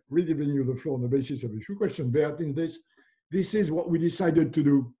re-giving you the floor on the basis of a few questions, Bernd, is this is what we decided to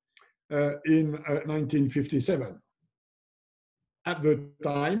do in 1957. At the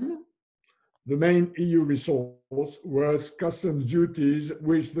time, the main EU resource was customs duties,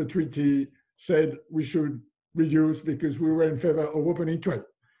 which the treaty said we should reduce because we were in favor of opening trade.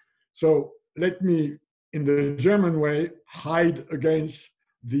 So let me, in the German way, hide against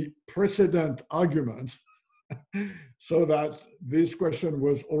the precedent argument so that this question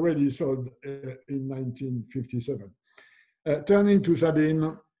was already solved in 1957. Turning to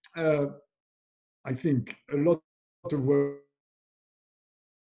Sabine, I think a lot of what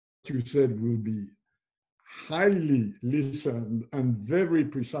you said will be highly listened and very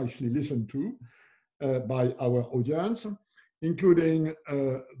precisely listened to by our audience, including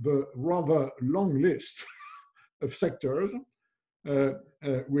the rather long list of sectors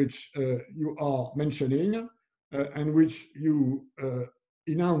which you are mentioning and which you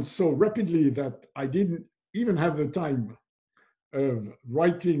announced so rapidly that I didn't even have the time of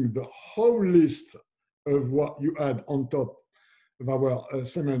writing the whole list of what you had on top of our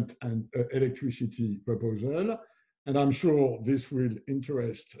cement and electricity proposal. And I'm sure this will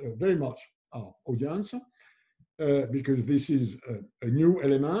interest very much our audience because this is a new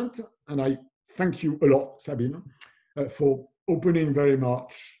element. And I thank you a lot, Sabine, for opening very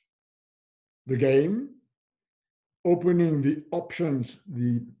much the game, opening the options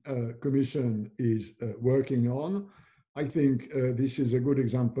the Commission is working on. I think this is a good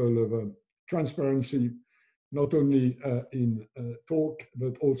example of transparency, not only in talk,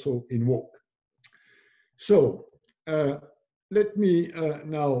 but also in walk. So let me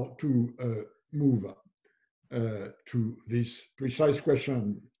now to move to this precise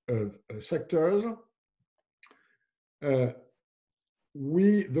question of sectors. The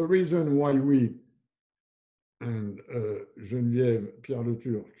reason why we, and Geneviève, Pierre Le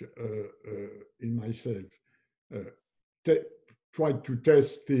Turc, and myself, tried to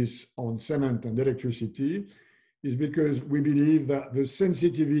test this on cement and electricity is because we believe that the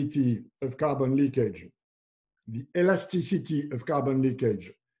sensitivity of carbon leakage, the elasticity of carbon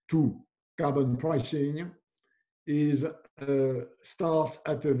leakage to carbon pricing is starts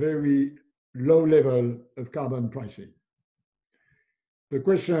at a very low level of carbon pricing. The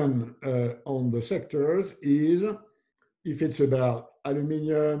question on the sectors is if it's about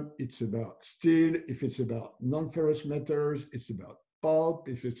aluminium, it's about steel, if it's about non-ferrous metals, it's about pulp,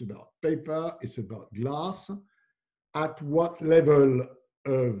 if it's about paper, it's about glass. At what level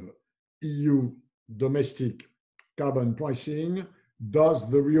of EU domestic carbon pricing does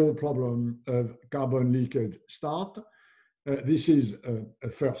the real problem of carbon leakage start? This is a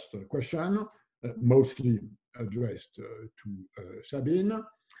first question, mostly addressed to Sabine.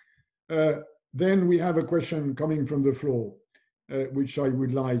 Then we have a question coming from the floor, which I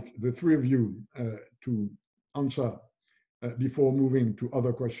would like the three of you to answer before moving to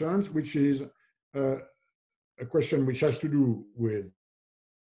other questions, which is a question which has to do with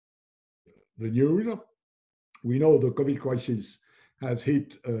the news. We know the COVID crisis has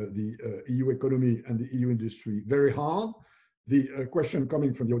hit the EU economy and the EU industry very hard. The question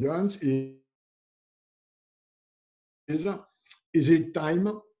coming from the audience is it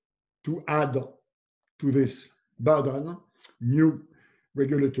time to add to this burden new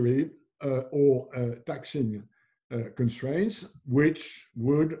regulatory or taxing constraints, which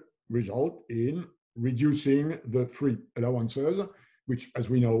would result in reducing the free allowances, which, as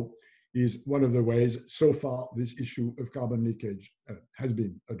we know, is one of the ways so far this issue of carbon leakage has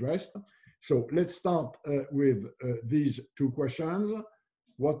been addressed. So let's start with these two questions.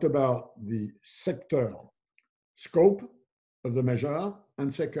 What about the sector scope of the measure?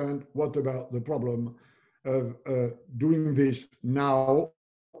 And second, what about the problem of doing this now,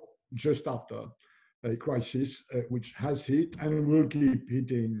 just after a crisis which has hit and will keep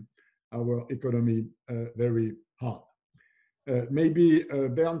hitting our economy very hard? Maybe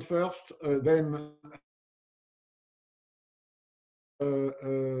Bernd first, then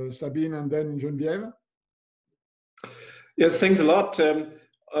Sabine and then Geneviève. Yes, thanks a lot.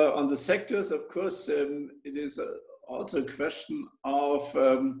 On the sectors, of course, it is also a question of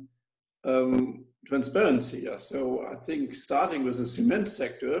transparency. So I think starting with the cement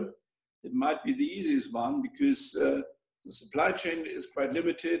sector, it might be the easiest one because the supply chain is quite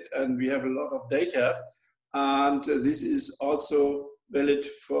limited and we have a lot of data. And this is also valid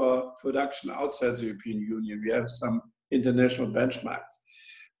for production outside the European Union. We have some international benchmarks.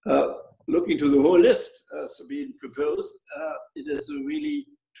 Looking to the whole list, Sabine proposed, it is a really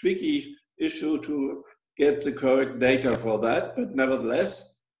tricky issue to get the correct data for that. But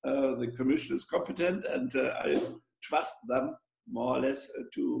nevertheless, the Commission is competent and I trust them more or less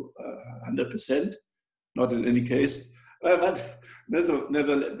to 100%, not in any case. But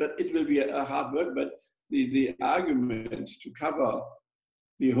it will be a hard work, but the argument to cover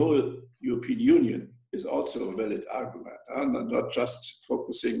the whole European Union is also a valid argument, and not just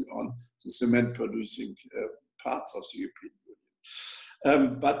focusing on the cement producing parts of the European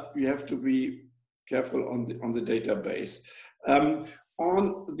Union. But we have to be careful on the database.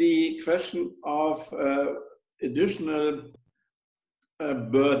 On the question of additional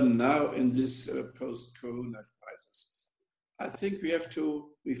burden now in this post-corona crisis, I think we have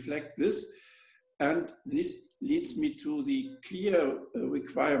to reflect this, and this leads me to the clear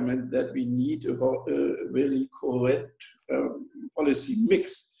requirement that we need a really correct policy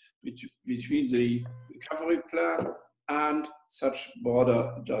mix between the recovery plan and such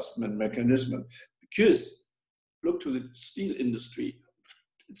border adjustment mechanism. Because look to the steel industry,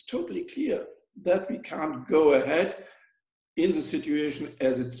 it's totally clear that we can't go ahead in the situation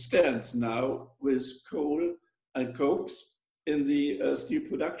as it stands now with coal and cokes in the steel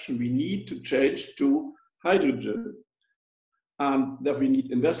production. We need to change to hydrogen, and that we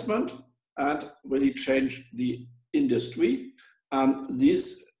need investment and really change the industry. And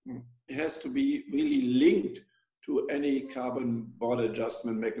this has to be really linked to any carbon border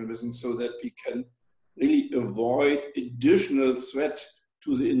adjustment mechanism so that we can really avoid additional threat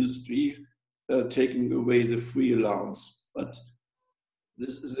to the industry, taking away the free allowance. But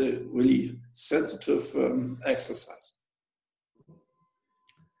this is a really sensitive exercise.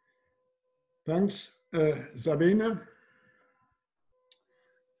 Thanks. Sabine?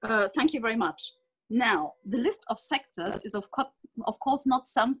 Thank you very much. Now, the list of sectors is of course not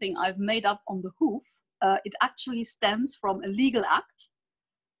something I've made up on the hoof. It actually stems from a legal act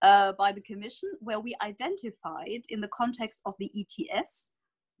by the Commission, where we identified in the context of the ETS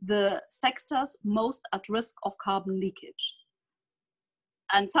the sectors most at risk of carbon leakage.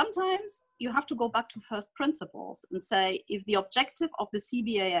 And sometimes you have to go back to first principles and say, if the objective of the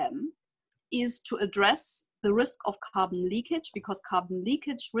CBAM is to address the risk of carbon leakage, because carbon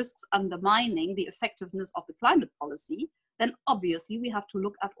leakage risks undermining the effectiveness of the climate policy, then obviously we have to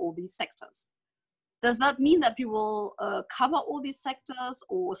look at all these sectors. Does that mean that we will cover all these sectors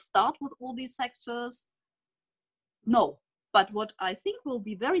or start with all these sectors? No, but what I think will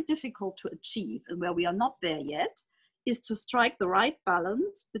be very difficult to achieve, and where we are not there yet, is to strike the right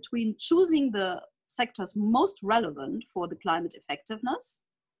balance between choosing the sectors most relevant for the climate effectiveness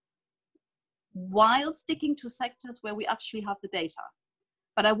while sticking to sectors where we actually have the data.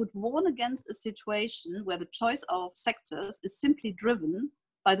 But I would warn against a situation where the choice of sectors is simply driven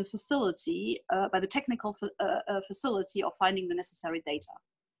by the facility, by the technical facility of finding the necessary data.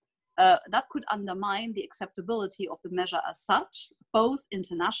 That could undermine the acceptability of the measure as such, both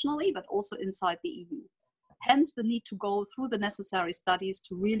internationally, but also inside the EU. Hence the need to go through the necessary studies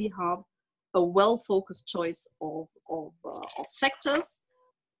to really have a well-focused choice of sectors.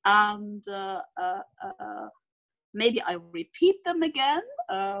 And maybe I repeat them again.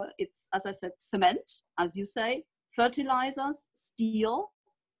 It's, as I said, cement, as you say, fertilizers, steel,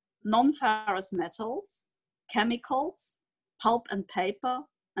 non-ferrous metals, chemicals, pulp and paper,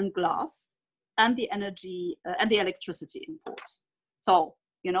 and glass, and the energy and the electricity imports. So,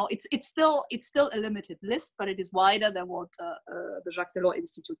 you know, it's still a limited list, but it is wider than what the Jacques Delors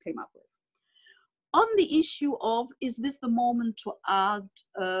Institute came up with. On the issue of, is this the moment to add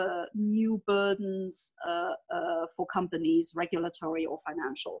new burdens for companies, regulatory or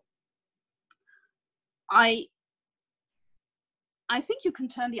financial? I think you can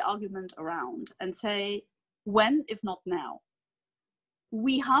turn the argument around and say, when, if not now?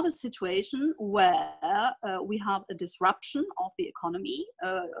 We have a situation where we have a disruption of the economy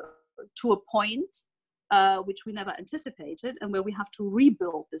to a point which we never anticipated, and where we have to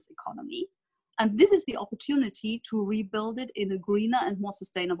rebuild this economy. And this is the opportunity to rebuild it in a greener and more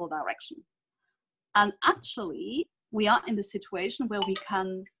sustainable direction. And actually, we are in the situation where we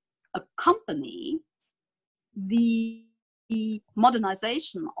can accompany the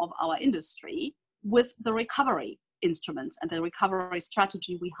modernization of our industry with the recovery instruments and the recovery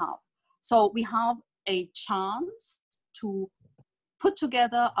strategy we have. So we have a chance to put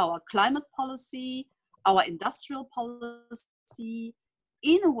together our climate policy, our industrial policy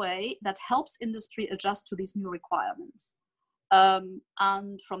in a way that helps industry adjust to these new requirements.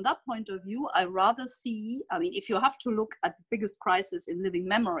 And from that point of view, I rather see, I mean, if you have to look at the biggest crisis in living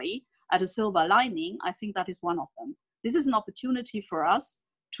memory at a silver lining, I think that is one of them. This is an opportunity for us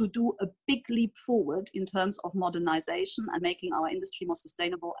to do a big leap forward in terms of modernization and making our industry more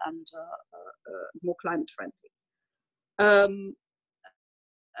sustainable and more climate friendly.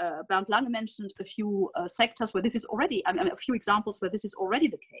 Bernd Lange mentioned a few sectors where this is already, I mean, a few examples where this is already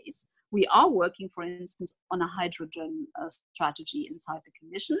the case. We are working, for instance, on a hydrogen strategy inside the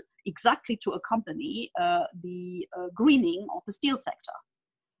Commission, exactly to accompany the greening of the steel sector.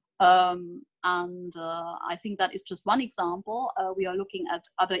 I think that is just one example. We are looking at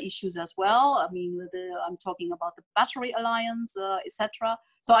other issues as well. I mean, I'm talking about the Battery Alliance, etc.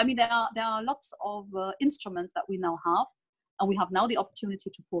 So, I mean, there are lots of instruments that we now have, and we have now the opportunity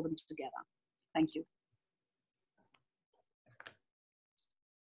to pull them together. Thank you.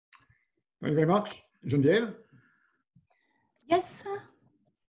 Thank you very much. Geneviève? Yes, sir.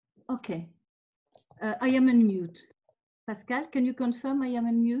 Okay. I am on mute. Pascal, can you confirm I am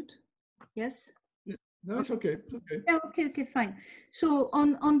on mute? Yes? No, it's okay. It's okay. Yeah, okay, fine. So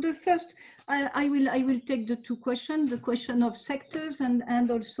on the first, I will take the two questions, the question of sectors and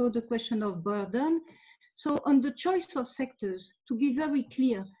also the question of burden. So on the choice of sectors, to be very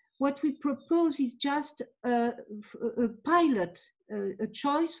clear, what we propose is just a pilot, a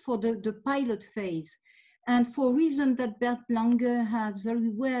choice for the pilot phase. And for reason that Bernd Lange has very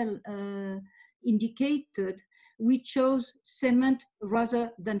well indicated, we chose cement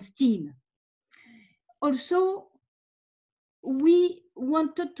rather than steel. Also, we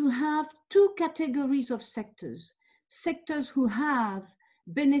wanted to have two categories of sectors. Sectors who have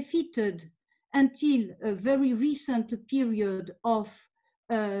benefited until a very recent period of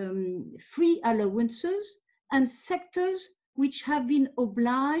free allowances, and sectors which have been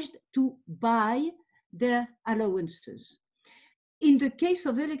obliged to buy their allowances. In the case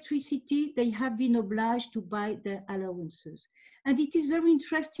of electricity, they have been obliged to buy their allowances. And it is very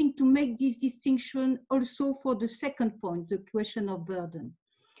interesting to make this distinction also for the second point, the question of burden.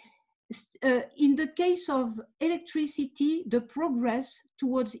 In the case of electricity, the progress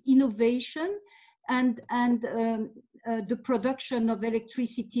towards innovation and the production of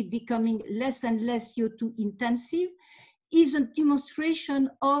electricity becoming less and less CO2 intensive is a demonstration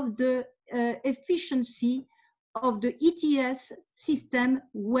of the efficiency of the ETS system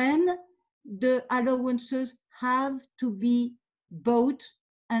when the allowances have to be bought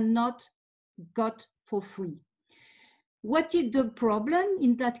and not got for free. What is the problem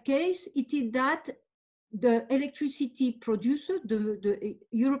in that case? It is that the electricity producers, the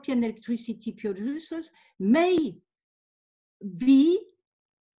European electricity producers may be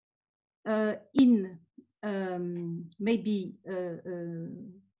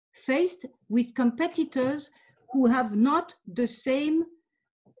faced with competitors who have not the same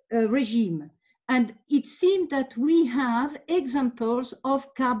regime. And it seems that we have examples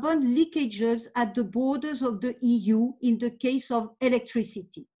of carbon leakages at the borders of the EU in the case of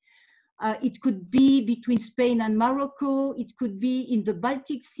electricity. It could be between Spain and Morocco, it could be in the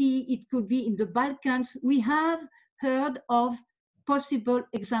Baltic Sea, it could be in the Balkans. We have heard of possible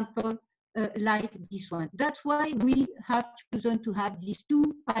examples like this one. That's why we have chosen to have these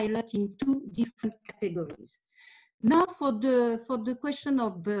two pilots in two different categories. Now for the question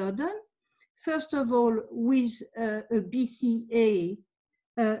of burden, first of all, with a BCA,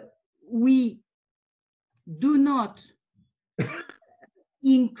 we do not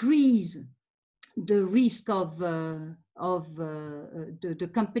increase the risk of the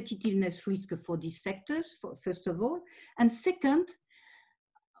competitiveness risk for these sectors, first of all. And second,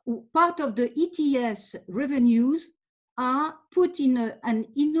 part of the ETS revenues are put in an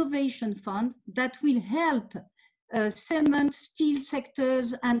innovation fund that will help cement, steel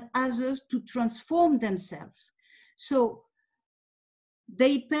sectors and others to transform themselves. So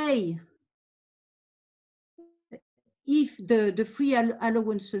they pay, if the free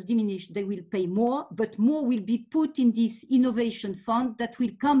allowances diminish, they will pay more, but more will be put in this innovation fund that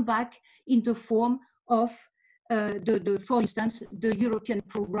will come back in the form of, for instance, the European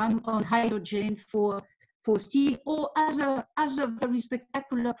program on hydrogen for steel or other very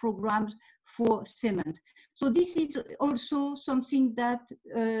spectacular programs for cement. So this is also something that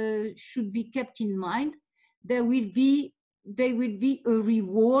should be kept in mind. There will be a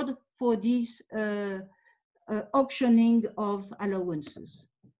reward for this auctioning of allowances.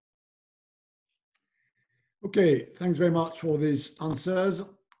 Okay, thanks very much for these answers.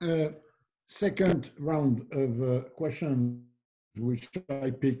 Second round of questions, which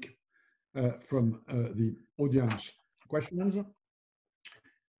I pick from the audience questions.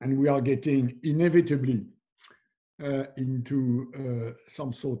 And we are getting inevitably into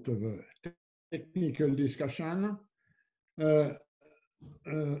some sort of a technical discussion. The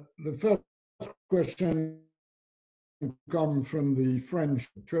first question comes from the French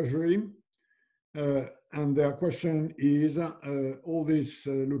Treasury. And their question is, all this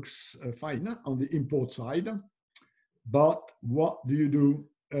looks fine on the import side, but what do you do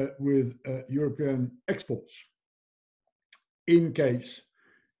with European exports? In case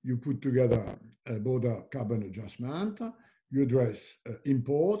you put together a border carbon adjustment, you address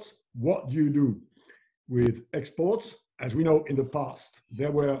imports, what do you do with exports? As we know in the past,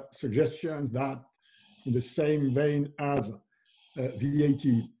 there were suggestions that in the same vein as VAT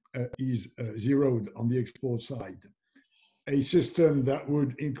is zeroed on the export side, a system that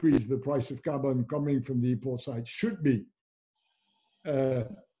would increase the price of carbon coming from the import side should be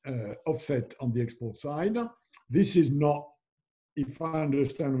offset on the export side. This is not, if I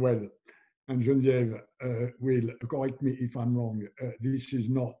understand well, and Geneviève will correct me if I'm wrong, this is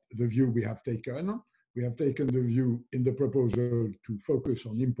not the view we have taken. We have taken the view in the proposal to focus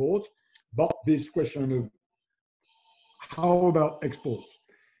on imports, but this question of how about exports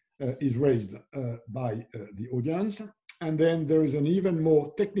is raised by the audience. And then there is an even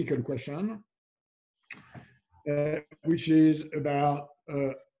more technical question, which is about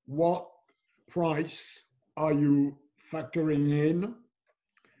what price are you factoring in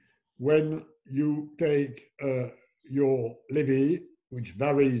when you take your levy, which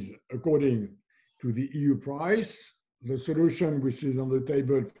varies according to the EU price. The solution which is on the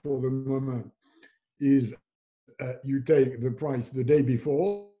table for the moment is you take the price the day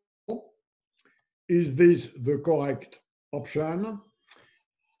before. Is this the correct option?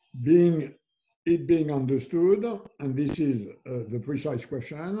 It being understood, and this is the precise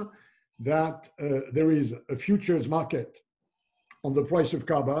question, that there is a futures market on the price of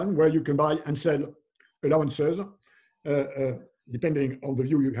carbon where you can buy and sell allowances, depending on the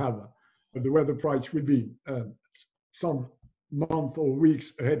view you have of where the price will be some month or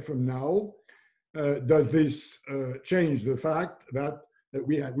weeks ahead from now. Does this change the fact that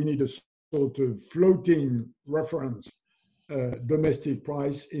we need a sort of floating reference domestic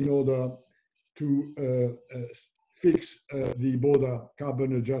price in order to fix the border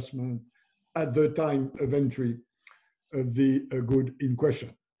carbon adjustment at the time of entry of the good in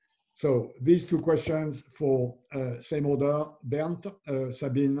question? So these two questions for same order, Bernd,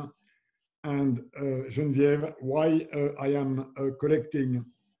 Sabine, and Geneviève. Why I am collecting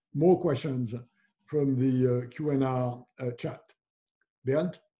more questions from the Q&A chat.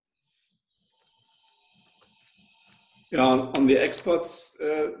 Bernd? Yeah, on the exports,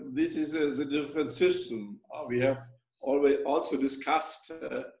 this is a different system. We have always also discussed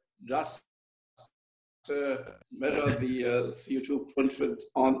just measure the CO2 footprint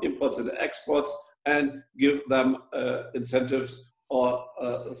on imports and exports and give them incentives or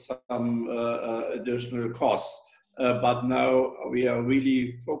some additional costs. But now we are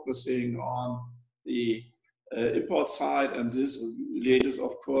really focusing on the import side, and this relates,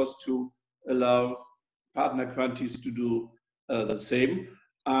 of course, to allow partner countries to do the same.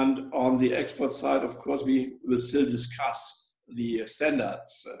 And on the export side, of course, we will still discuss the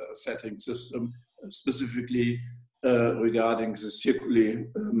standards setting system, specifically regarding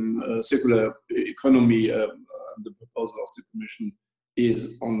the circular economy. The proposal of the Commission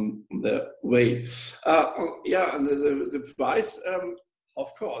is on the way. Yeah, and the price,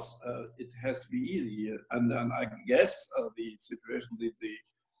 of course, it has to be easy. And I guess the situation, the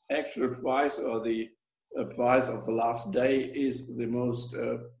actual price or the price of the last day is the most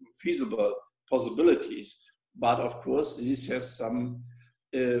feasible possibilities. But of course, this has some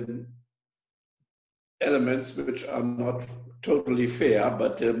elements which are not totally fair.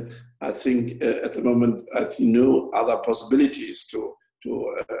 But I think at the moment, I see no other possibilities to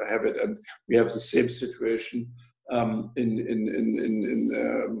have it. And we have the same situation in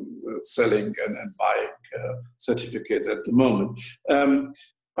selling and buying certificates at the moment.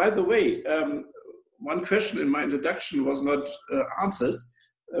 By the way, one question in my introduction was not answered.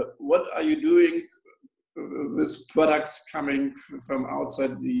 What are you doing with products coming from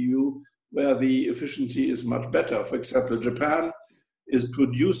outside the EU where the efficiency is much better? For example, Japan is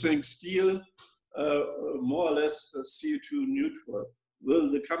producing steel more or less CO2 neutral. Will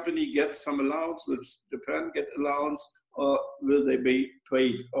the company get some allowance? Will Japan get allowance, or will they be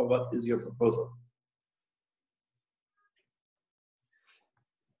paid? Or what is your proposal?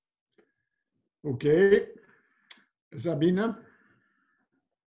 Okay. Sabine?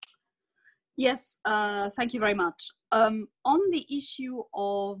 Yes, thank you very much. On the issue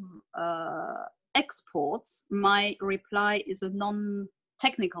of exports, my reply is a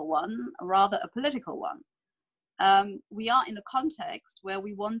non-technical one, rather a political one. We are in a context where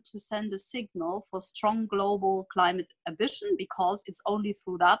we want to send a signal for strong global climate ambition, because it's only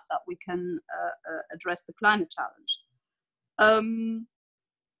through that we can address the climate challenge.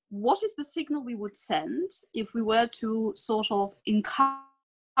 What is the signal we would send if we were to sort of encourage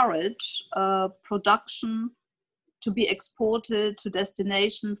production to be exported to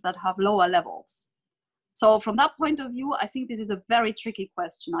destinations that have lower levels? So from that point of view, I think this is a very tricky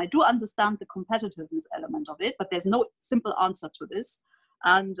question. I do understand the competitiveness element of it, but there's no simple answer to this.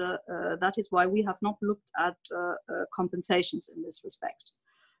 And that is why we have not looked at compensations in this respect.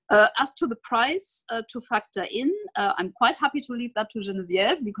 As to the price to factor in, I'm quite happy to leave that to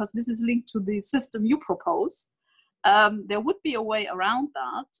Geneviève, because this is linked to the system you propose. There would be a way around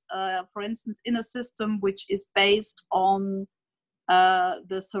that, for instance, in a system which is based on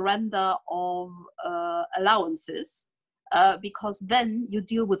the surrender of allowances, because then you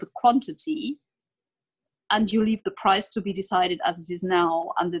deal with the quantity and you leave the price to be decided as it is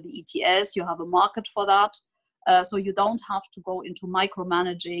now under the ETS. You have a market for that. So you don't have to go into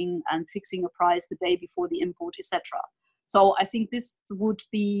micromanaging and fixing a price the day before the import, etc. So I think this would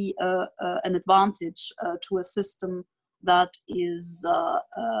be an advantage to a system that is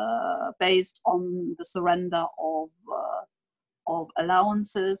based on the surrender of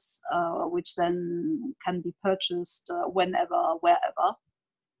allowances, which then can be purchased whenever, wherever.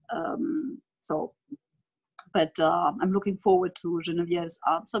 But I'm looking forward to Genevieve's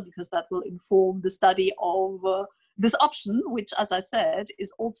answer, because that will inform the study of this option, which, as I said,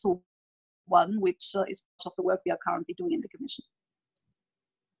 is also one which is part of the work we are currently doing in the Commission.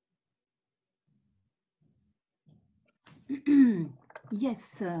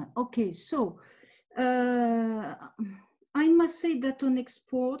 Yes, okay, so I must say that on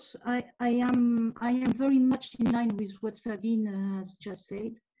exports, I am very much in line with what Sabine has just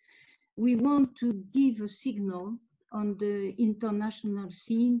said. We want to give a signal on the international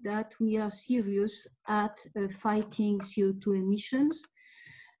scene that we are serious at fighting CO2 emissions.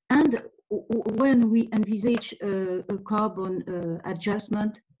 And when we envisage a carbon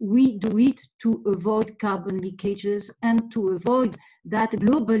adjustment, we do it to avoid carbon leakages and to avoid that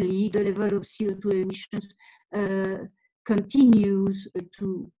globally the level of CO2 emissions continues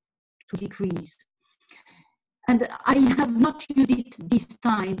to decrease. And I have not used it this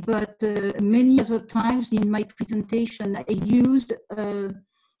time, but many other times in my presentation, I used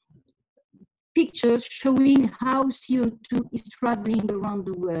pictures showing how CO2 is traveling around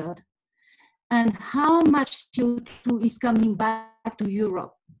the world and how much CO2 is coming back to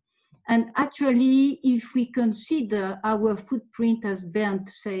Europe. And actually, if we consider our footprint, as Bernd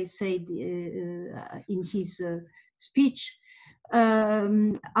said in his speech,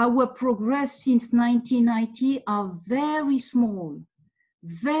 our progress since 1990 are very small,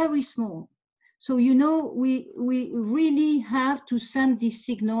 very small. So, you know, we really have to send this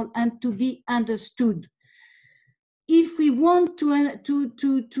signal and to be understood. If we want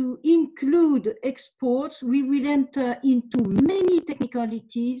to include exports, we will enter into many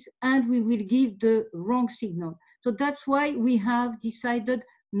technicalities and we will give the wrong signal. So that's why we have decided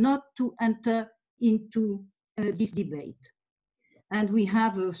not to enter into this debate. And we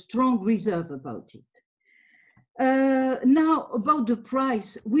have a strong reserve about it. Now, about the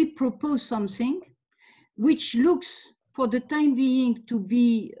price, we propose something which looks, for the time being, to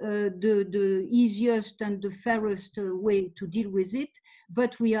be the easiest and the fairest way to deal with it,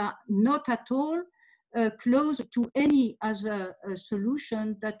 but we are not at all close to any other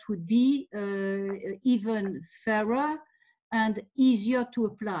solution that would be even fairer and easier to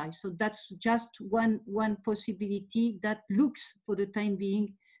apply. So that's just one possibility that looks, for the time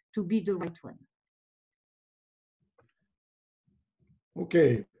being, to be the right one.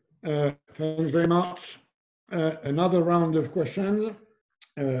 Okay, thanks very much. Another round of questions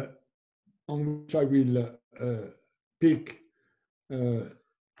on which I will pick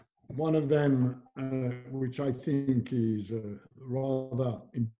one of them, which I think is a rather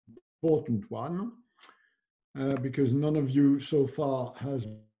important one, because none of you so far has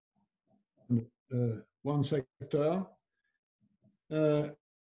one sector,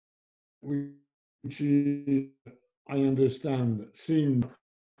 which is, I understand, seen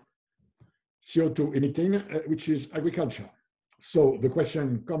CO2 emitting, which is agriculture. So the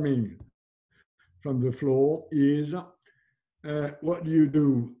question coming from the floor is, what do you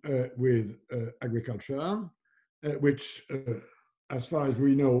do with agriculture, which, as far as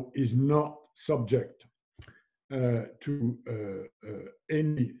we know, is not subject to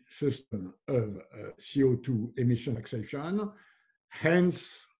any system of CO2 emission taxation,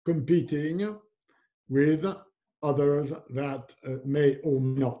 hence competing with others that may or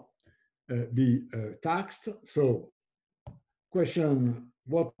may not be taxed. So, question,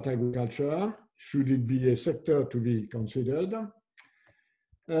 what agriculture? Should it be a sector to be considered?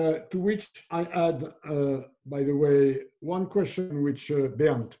 To which I add, by the way, one question which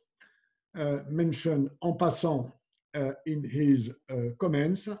Bernd mentioned en passant in his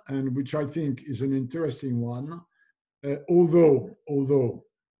comments, and which I think is an interesting one, although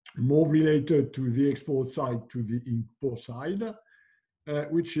more related to the export side to the import side,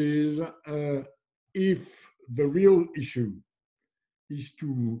 which is if the real issue is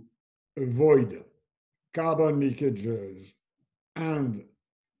to avoid carbon leakages and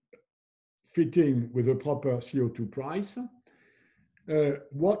fitting with a proper CO2 price,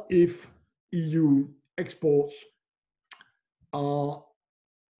 what if EU exports are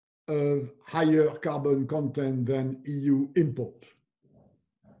of higher carbon content than EU imports?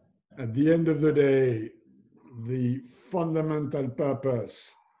 At the end of the day, the fundamental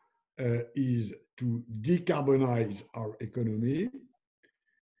purpose is to decarbonize our economy.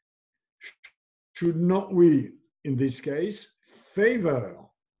 Should not we, in this case, favor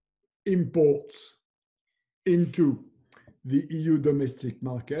imports into the EU domestic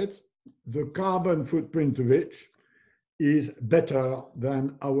markets, the carbon footprint of which is better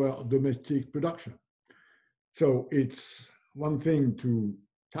than our domestic production? So it's one thing to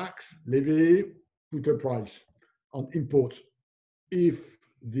tax, levy, put a price on imports if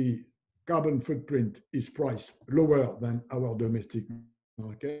the carbon footprint is priced lower than our domestic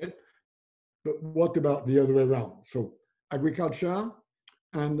market. But what about the other way around? So agriculture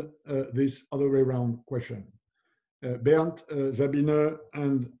and this other way around question. Bernd, Sabine,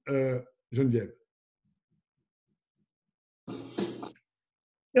 and Geneviève.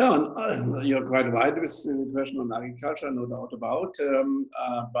 Yeah, you're quite right with the question on agriculture, no doubt about.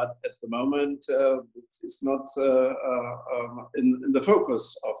 But at the moment, it's not in the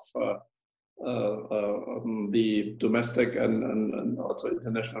focus of the domestic and also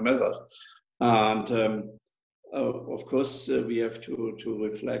international measures. And of course, we have to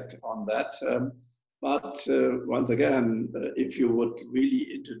reflect on that. But once again, if you would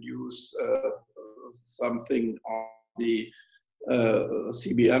really introduce something on the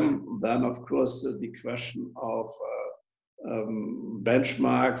CBM, then of course the question of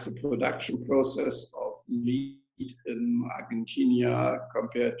benchmarks, the production process of meat in Argentina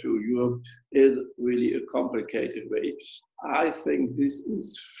compared to Europe is really a complicated way. I think this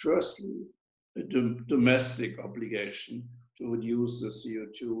is firstly a domestic obligation to reduce the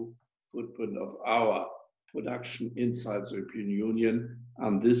CO2 footprint of our production inside the European Union,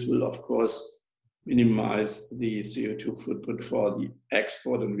 and this will of course minimize the CO2 footprint for the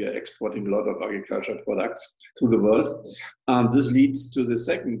export, and we are exporting a lot of agricultural products to the world. And this leads to the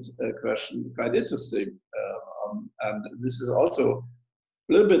second question, quite interesting, and this is also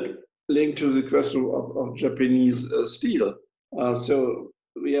a little bit linked to the question of Japanese steel. So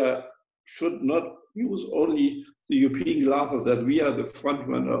we should not use only the European glasses that we are the front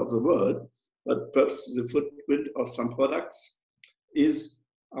runner of the world, but perhaps the footprint of some products is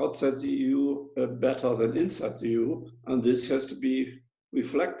outside the EU better than inside the EU, and this has to be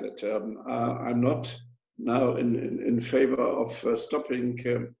reflected. I'm not now in favor of stopping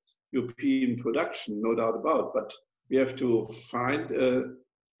European production, no doubt about, but we have to find,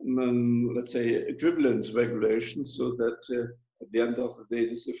 let's say, equivalence regulations so that at the end of the day,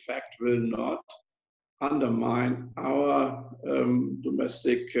 this effect will not undermine our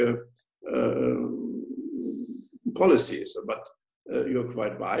domestic policies. But you're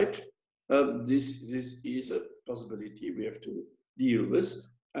quite right. This is a possibility we have to deal with,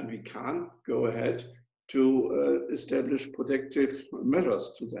 and we can't go ahead to establish protective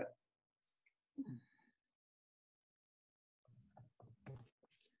measures to that.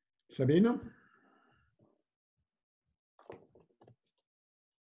 Sabine?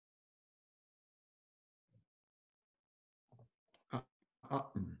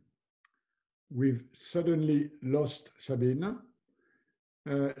 We've suddenly lost Sabine.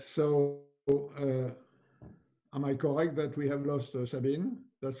 So am I correct that we have lost Sabine?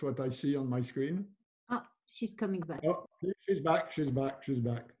 That's what I see on my screen. Ah, she's coming back. Oh, she's back, she's back, she's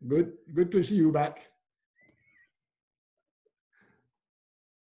back. Good to see you back.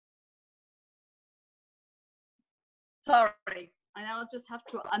 Sorry, and I'll just have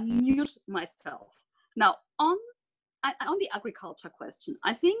to unmute myself. Now, on the agriculture question,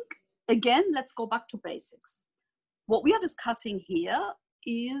 I think, again, let's go back to basics. What we are discussing here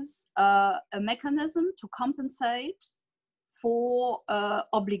is a mechanism to compensate for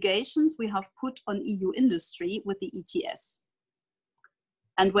obligations we have put on EU industry with the ETS.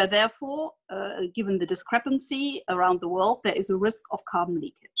 And where therefore, given the discrepancy around the world, there is a risk of carbon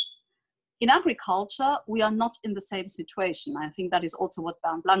leakage. In agriculture, we are not in the same situation. I think that is also what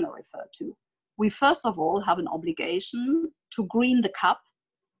Bernd Lange referred to. We first of all have an obligation to green the CAP,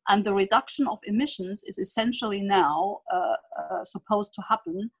 and the reduction of emissions is essentially now supposed to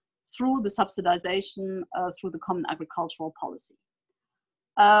happen through the subsidization through the common agricultural policy.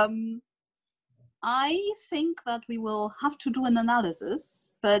 I think that we will have to do an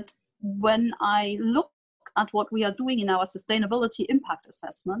analysis, but when I look at what we are doing in our sustainability impact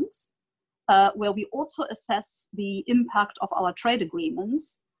assessments, where we also assess the impact of our trade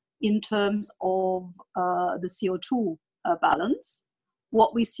agreements in terms of the CO2 balance,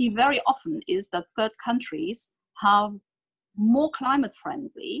 what we see very often is that third countries have more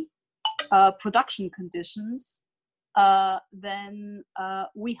climate-friendly production conditions than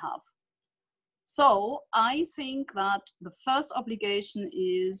we have. So I think that the first obligation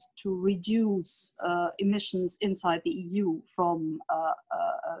is to reduce emissions inside the EU from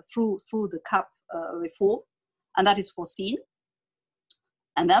through the CAP reform, and that is foreseen.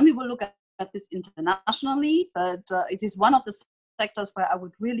 And then we will look at this internationally, but it is one of the sectors where I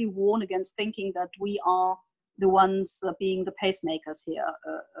would really warn against thinking that we are the ones being the pacemakers here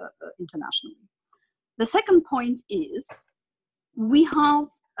internationally. The second point is we have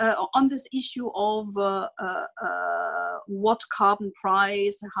on this issue of what carbon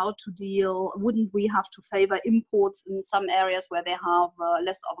price, how to deal, wouldn't we have to favor imports in some areas where they have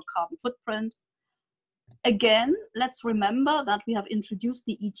less of a carbon footprint? Again, let's remember that we have introduced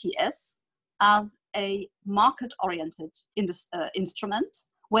the ETS as a market-oriented instrument,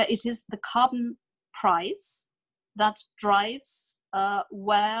 where it is the carbon price that drives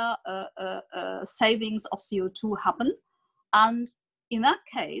where savings of CO2 happen. And in that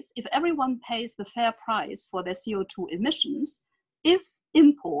case, if everyone pays the fair price for their CO2 emissions, if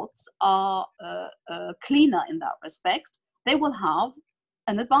imports are cleaner in that respect, they will have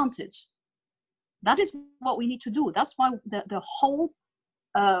an advantage. That is what we need to do. That's why the whole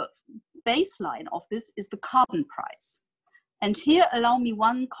baseline of this is the carbon price. And here, allow me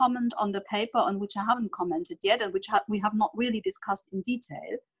one comment on the paper on which I haven't commented yet and which we have not really discussed in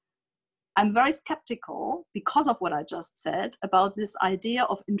detail. I'm very skeptical, because of what I just said, about this idea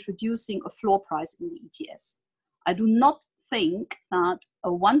of introducing a floor price in the ETS. I do not think that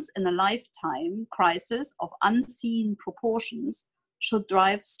a once-in-a-lifetime crisis of unseen proportions should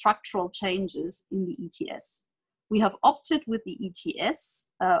drive structural changes in the ETS. We have opted with the ETS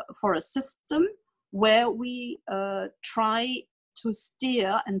for a system where we try to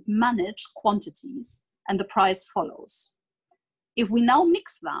steer and manage quantities, and the price follows. If we now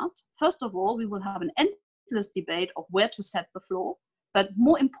mix that, first of all, we will have an endless debate of where to set the floor, but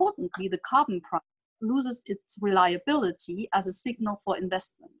more importantly, the carbon price loses its reliability as a signal for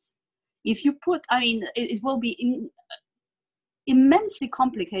investments. If you put, it will be immensely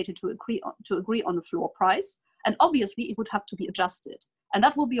complicated to agree on a floor price, and obviously it would have to be adjusted. And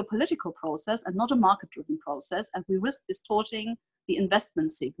that will be a political process and not a market-driven process, and we risk distorting the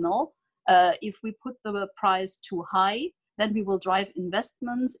investment signal. If we put the price too high, then we will drive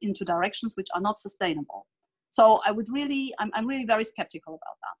investments into directions which are not sustainable. So I'm really very skeptical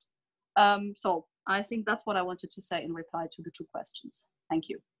about that. So I think that's what I wanted to say in reply to the two questions. Thank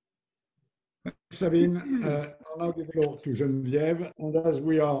you. Sabine, I'll now give the floor to Geneviève. And as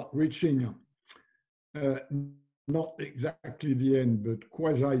we are reaching not exactly the end, but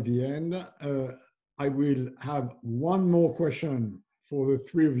quasi the end, I will have one more question for the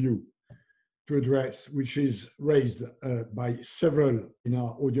three of you to address, which is raised by several in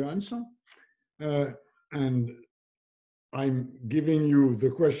our audience. And I'm giving you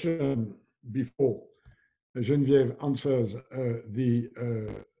the question before Geneviève answers the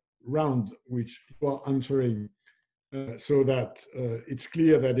round which you are answering, so that it's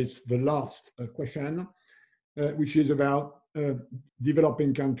clear that it's the last question, which is about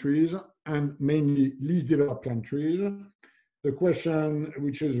developing countries and mainly least developed countries. The question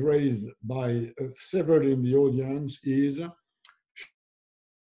which is raised by several in the audience is,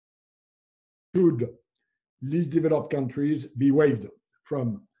 should least developed countries be waived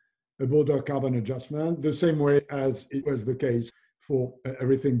from a border carbon adjustment, the same way as it was the case for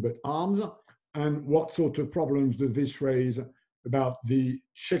everything but arms? And what sort of problems does this raise about the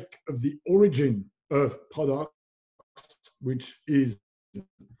check of the origin of products, which is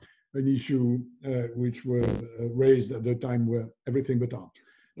an issue which was raised at the time where everything but arms?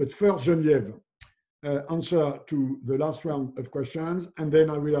 But first, Geneviève, answer to the last round of questions, and then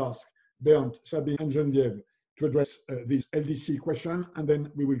I will ask Bernd, Sabine, and Geneviève to address this LDC question, and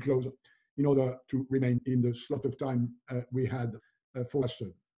then we will close in order to remain in the slot of time we had for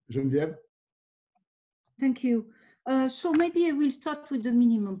questions. Geneviève? Thank you. So maybe I will start with the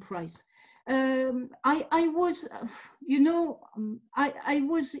minimum price. I was, you know, I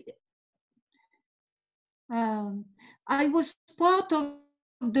was part of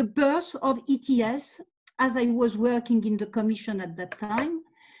the birth of ETS as I was working in the Commission at that time.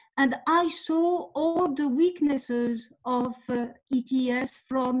 And I saw all the weaknesses of ETS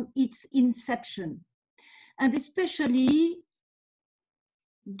from its inception, and especially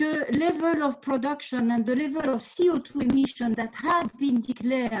the level of production and the level of CO2 emission that had been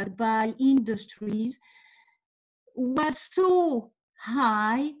declared by industries was so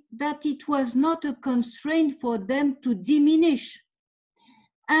high that it was not a constraint for them to diminish.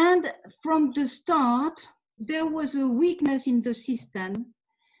 And from the start, there was a weakness in the system.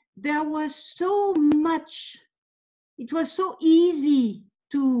 There was so much, it was so easy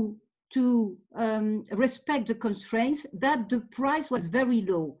to respect the constraints that the price was very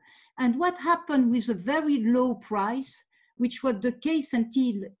low. And what happened with a very low price, which was the case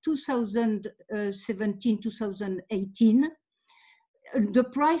until 2017, 2018, the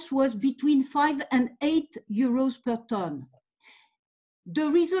price was between 5 and 8 euros per ton. The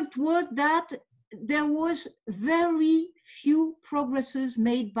result was that there was very few progresses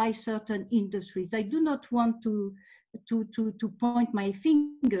made by certain industries. I do not want to point my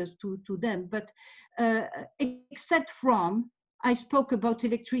fingers to them, but except from, I spoke about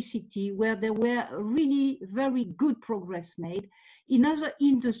electricity, where there were really very good progress made. In other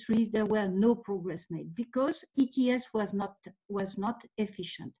industries, there were no progress made because ETS was not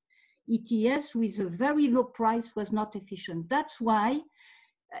efficient. ETS with a very low price was not efficient. That's why,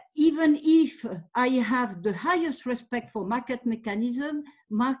 even if I have the highest respect for market mechanism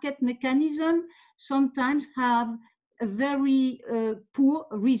sometimes have a very poor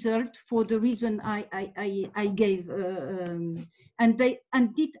result for the reason I gave, and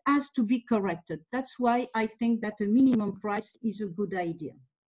it has to be corrected. That's why I think that a minimum price is a good idea.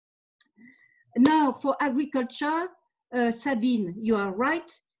 Now, for agriculture, Sabine, you are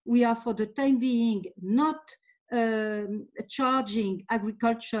right. We are, for the time being, not charging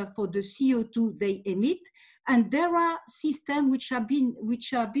agriculture for the CO2 they emit, and there are systems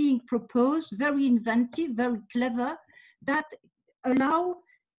which are being proposed, very inventive, very clever, that allow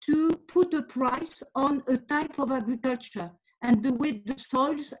to put a price on a type of agriculture and the way the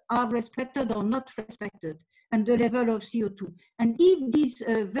soils are respected or not respected, and the level of CO2. And if this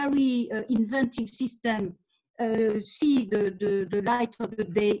very inventive system see the light of the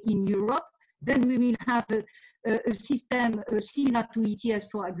day in Europe, then we will have a system similar to ETS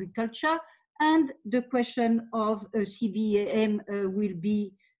for agriculture, and the question of CBAM will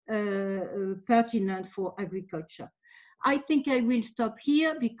be pertinent for agriculture. I think I will stop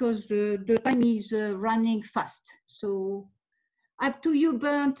here because the time is running fast. So up to you,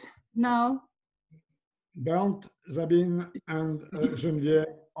 Bernd, now. Bernd, Sabine, and Geneviève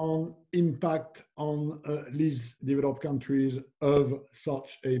on impact on least developed countries of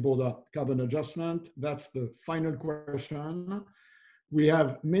such a border carbon adjustment. That's the final question. We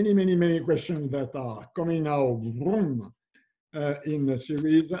have many, many, many questions that are coming now in the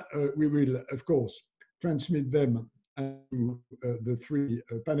series. We will, of course, transmit them to the three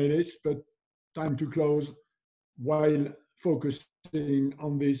panelists, but time to close while focusing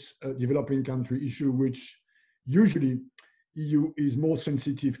on this developing country issue, which usually EU is more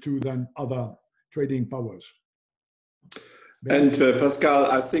sensitive to than other trading powers. And Pascal,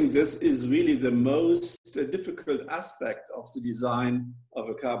 I think this is really the most difficult aspect of the design of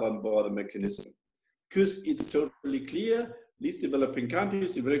a carbon border mechanism, because it's totally clear least developing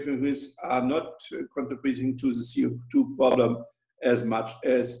countries, developing countries are not contributing to the CO2 problem as much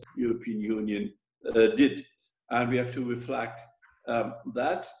as European Union did. And we have to reflect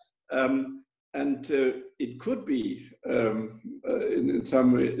that. And it could be in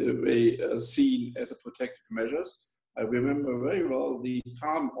some way seen as a protective measures. I remember very well the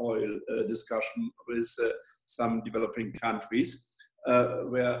palm oil discussion with some developing countries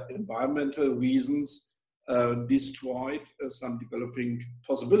where environmental reasons destroyed some developing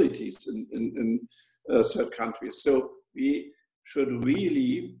possibilities in third countries. So we should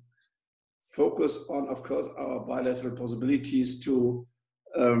really focus on, of course, our bilateral possibilities to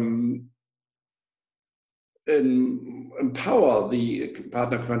empower the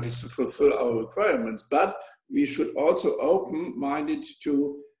partner countries to fulfill our requirements, but we should also open-minded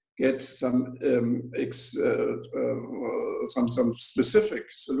to get some specific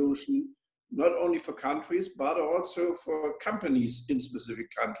solution not only for countries, but also for companies in specific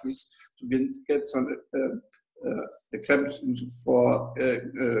countries to get some exemptions for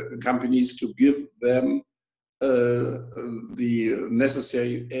companies to give them the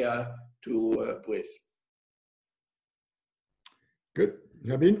necessary air to breathe. Good.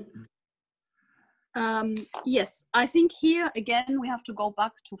 Sabine? Yes, I think here again we have to go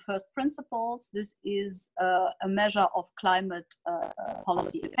back to first principles. This is a measure of climate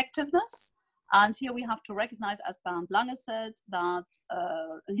policy effectiveness. And here we have to recognize, as Bernd Lange said, that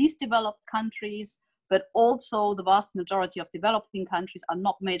least developed countries, but also the vast majority of developing countries are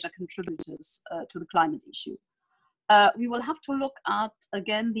not major contributors to the climate issue. We will have to look at,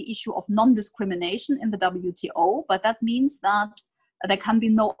 again, the issue of non-discrimination in the WTO, but that means that there can be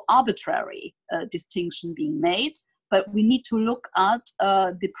no arbitrary distinction being made, but we need to look at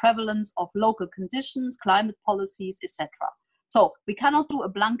the prevalence of local conditions, climate policies, etc. So we cannot do a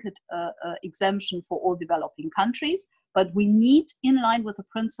blanket exemption for all developing countries, but we need, in line with the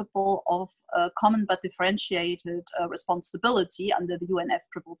principle of common but differentiated responsibility under the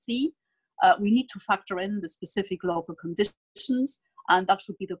UNFCCC, we need to factor in the specific local conditions, and that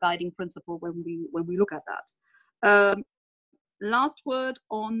should be the guiding principle when we look at that. Last word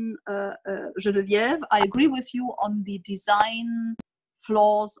on Geneviève. I agree with you on the design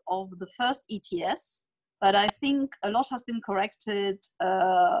flaws of the first ETS, but I think a lot has been corrected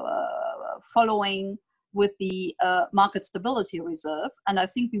following with the market stability reserve, and I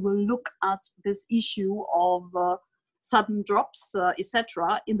think we will look at this issue of sudden drops,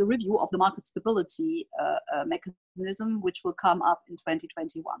 etc., in the review of the market stability mechanism, which will come up in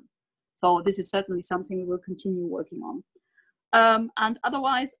 2021. So this is certainly something we will continue working on. And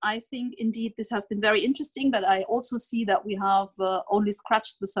otherwise, I think indeed this has been very interesting, but I also see that we have only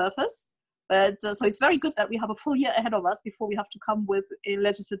scratched the surface. But so it's very good that we have a full year ahead of us before we have to come with a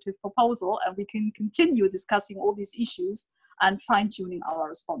legislative proposal, and we can continue discussing all these issues and fine-tuning our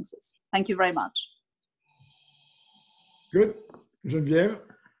responses. Thank you very much. Good. Geneviève?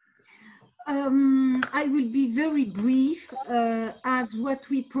 I will be very brief, as what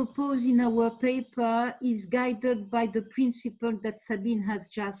we propose in our paper is guided by the principle that Sabine has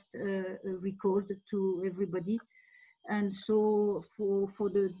just recalled to everybody. And so for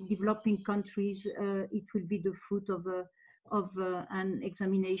the developing countries, it will be the fruit of an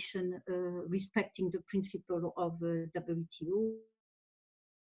examination respecting the principle of WTO,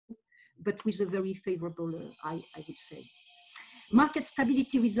 but with a very favorable eye, I would say. Market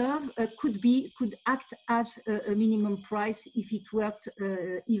stability reserve could act as a minimum price if it worked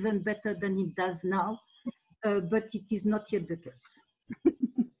even better than it does now, but it is not yet the case.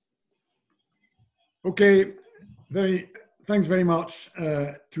 Okay, thanks very much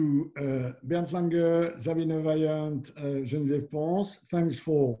to Bernd Lange, Sabine Weyand, Geneviève Pons. Thanks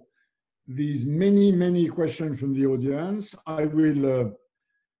for these many questions from the audience. I will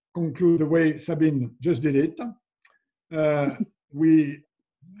conclude the way Sabine just did it. We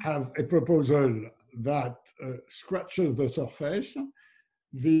have a proposal that scratches the surface.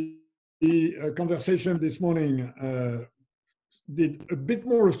 The conversation this morning did a bit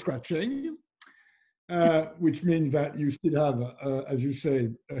more scratching, which means that you still have, as you say,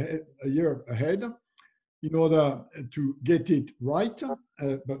 a year ahead in order to get it right.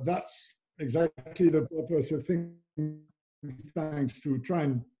 But that's exactly the purpose of think tanks, to try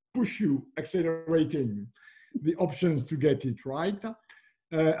and push you, accelerating the options to get it right.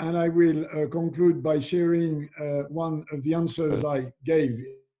 And I will conclude by sharing one of the answers I gave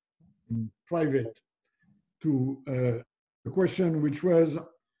in private to the question, which was,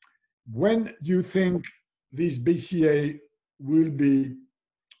 when do you think this BCA will be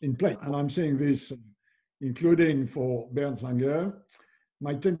in place? And I'm saying this including for Bernd Lange.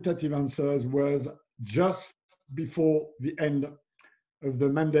 My tentative answers was just before the end of the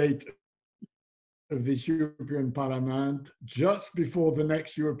mandate of this European Parliament, just before the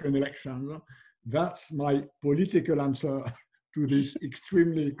next European elections. That's my political answer to this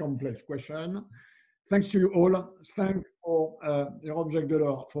extremely complex question. Thanks to you all. Thanks for Jacques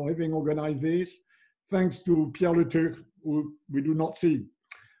Delors for having organized this. Thanks to Pierre Le Tuc, who we do not see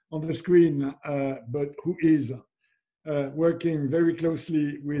on the screen, but who is working very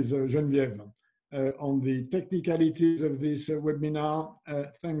closely with Geneviève on the technicalities of this webinar.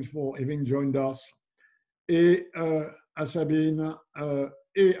 Thanks for having joined us. Et à Sabine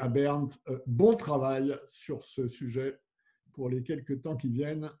et à Bernd, bon travail sur ce sujet pour les quelques temps qui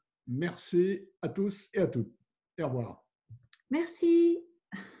viennent. Merci à tous et à toutes. Au revoir. Merci.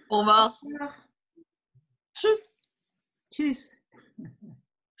 Au revoir. Tschüss. Tschüss.